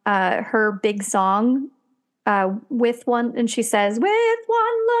from her big song, and she says, with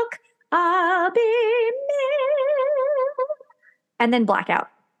one look, I'll be mine. And then blackout.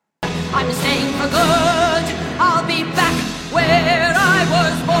 I'm staying for good. I'll be back where I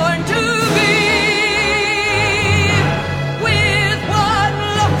was born to be. With one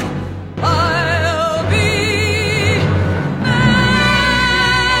look, I'll be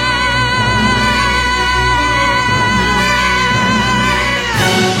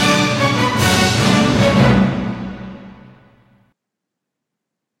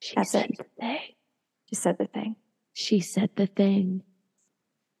That's it. She said the thing. She said the thing.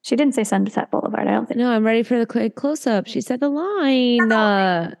 She didn't say Sunset Boulevard, I don't think. No, I'm ready for the quick close-up. She said the line.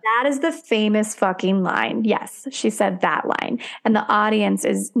 That is the famous fucking line. Yes, she said that line. And the audience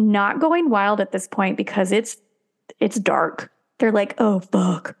is not going wild at this point because it's dark. They're like, oh,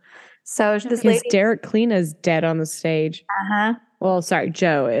 fuck. So this Because lady... Derek Kleena's dead on the stage. Uh-huh. Well, sorry,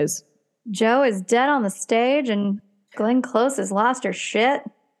 Joe is. Joe is dead on the stage and Glenn Close has lost her shit.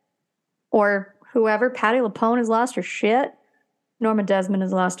 Or whoever, Patti LuPone has lost her shit. Norma Desmond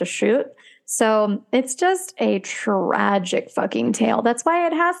has lost a shoot. So it's just a tragic fucking tale. That's why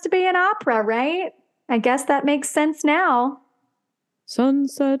it has to be an opera, right? I guess that makes sense now.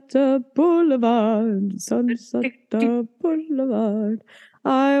 Sunset Boulevard, Sunset Boulevard.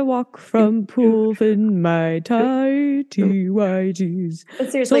 I walk from Pool in my tighty whities.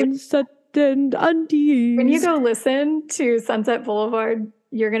 But seriously, Sunset and undies. when you go listen to Sunset Boulevard,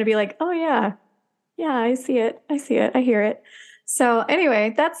 you're going to be like, oh yeah. Yeah, I see it. I hear it. So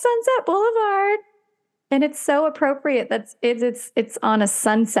anyway, that's Sunset Boulevard. And it's so appropriate. It's on a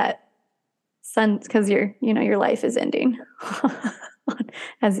sunset. Because your life is ending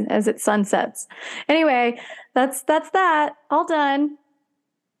as it sunsets. Anyway, that's that. All done.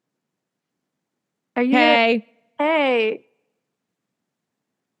 Are you Hey.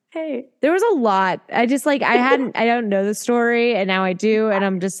 There was a lot. I just I don't know the story and now I do. And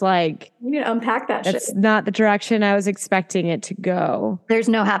I'm just like, you need to unpack that shit. That's not the direction I was expecting it to go. There's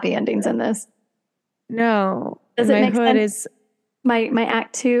no happy endings in this. No. Does my it make hood sense? is My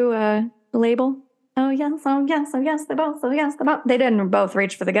act 2 label. Oh yes, they both. They didn't both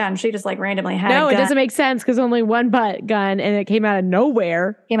reach for the gun. She just randomly had a gun. it doesn't make sense because only one gun and it came out of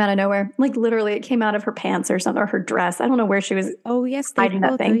nowhere. Literally, it came out of her pants or something, or her dress. I don't know where she was. Oh yes, they hiding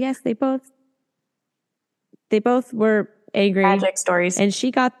both. that thing. Oh yes, they both. They both were angry. Tragic stories. And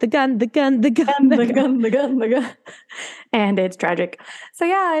she got the gun. The gun. And it's tragic. So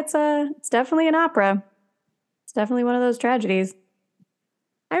yeah, it's definitely an opera. It's definitely one of those tragedies.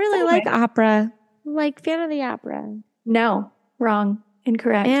 I really like opera. Fan of the opera. No, wrong.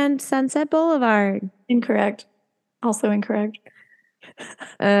 Incorrect. And Sunset Boulevard. Incorrect. Also incorrect.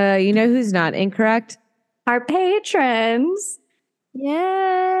 You know who's not incorrect? Our patrons.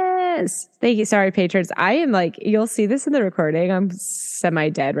 Yes. Thank you. Sorry, patrons. I am you'll see this in the recording. I'm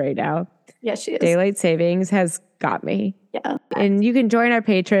semi-dead right now. Yes, she is. Daylight savings has got me. Yeah. And you can join our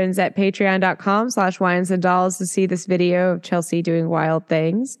patrons at patreon.com/winesandolls to see this video of Chelsea doing wild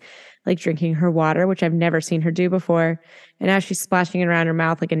things, like drinking her water, which I've never seen her do before. And now she's splashing it around her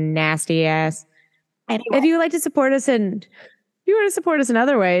mouth like a nasty ass. Anyway. If you would like to support us and if you want to support us in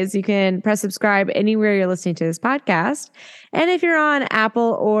other ways, you can press subscribe anywhere you're listening to this podcast. And if you're on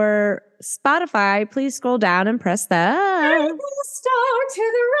Apple or Spotify, please scroll down and press the star to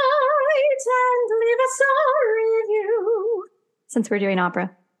the right and leave us a review. Since we're doing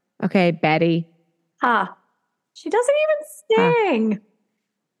opera. Okay, Betty. She doesn't even sing.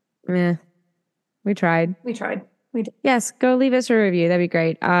 We tried. We did. Yes, go leave us a review. That'd be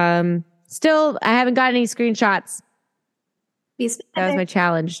great. Still, I haven't got any screenshots. Be specific. That was my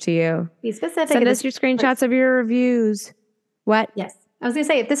challenge to you. Be specific. Send us your screenshots of your reviews. What? Yes. I was going to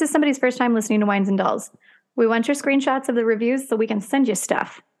say, if this is somebody's first time listening to Wines and Dolls, we want your screenshots of the reviews so we can send you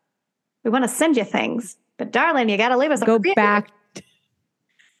stuff. We want to send you things. But darling, you got to leave us a review. Back.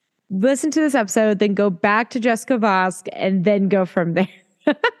 Listen to this episode, then go back to Jessica Vosk, and then go from there.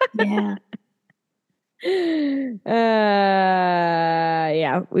 Yeah.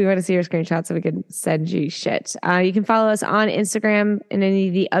 Yeah, we want to see your screenshots so we can send you shit. You can follow us on Instagram and any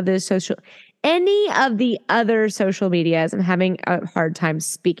of the other social medias. I'm having a hard time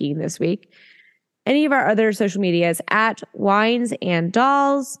speaking this week. Any of our other social medias at Wines and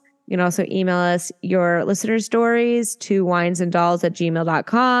Dolls. You can also email us your listener stories to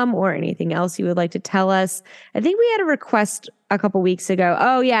winesanddolls@gmail.com or anything else you would like to tell us. I think we had a request a couple weeks ago.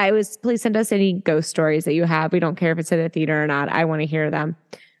 Oh yeah, it was please send us any ghost stories that you have. We don't care if it's in a theater or not. I want to hear them.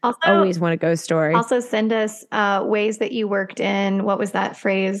 Also, always want a ghost story. Also send us ways that you worked in. What was that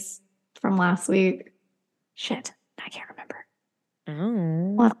phrase from last week? Shit, I can't remember.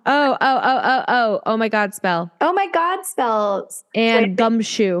 Oh my God spell. Oh my God spells. And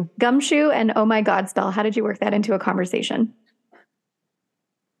gumshoe. Gumshoe and oh my God spell. How did you work that into a conversation?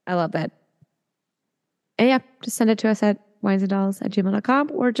 I love that. And yeah, just send it to us at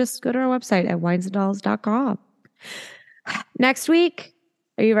winesanddolls@gmail.com or just go to our website at winesanddolls.com. Next week.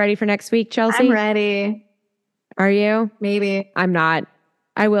 Are you ready for next week, Chelsea? I'm ready. Are you? Maybe. I'm not.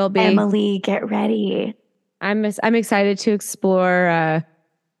 I will be. Emily, get ready. I'm excited to explore.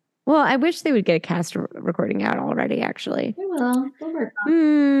 Well, I wish they would get a cast recording out already, actually. They will. We'll work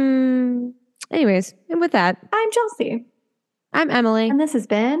on it. Anyways, and with that, I'm Chelsea. I'm Emily. And this has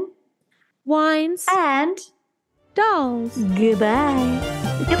been Wines and Dolls. goodbye.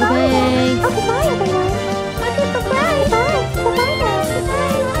 Goodbye. Oh, goodbye, everyone. Okay, bye-bye. Bye. Bye-bye now.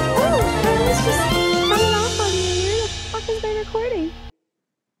 Goodbye. Oh, I was just coming off on you. Where the fuck is my recording?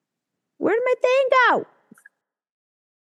 Where did my thing go?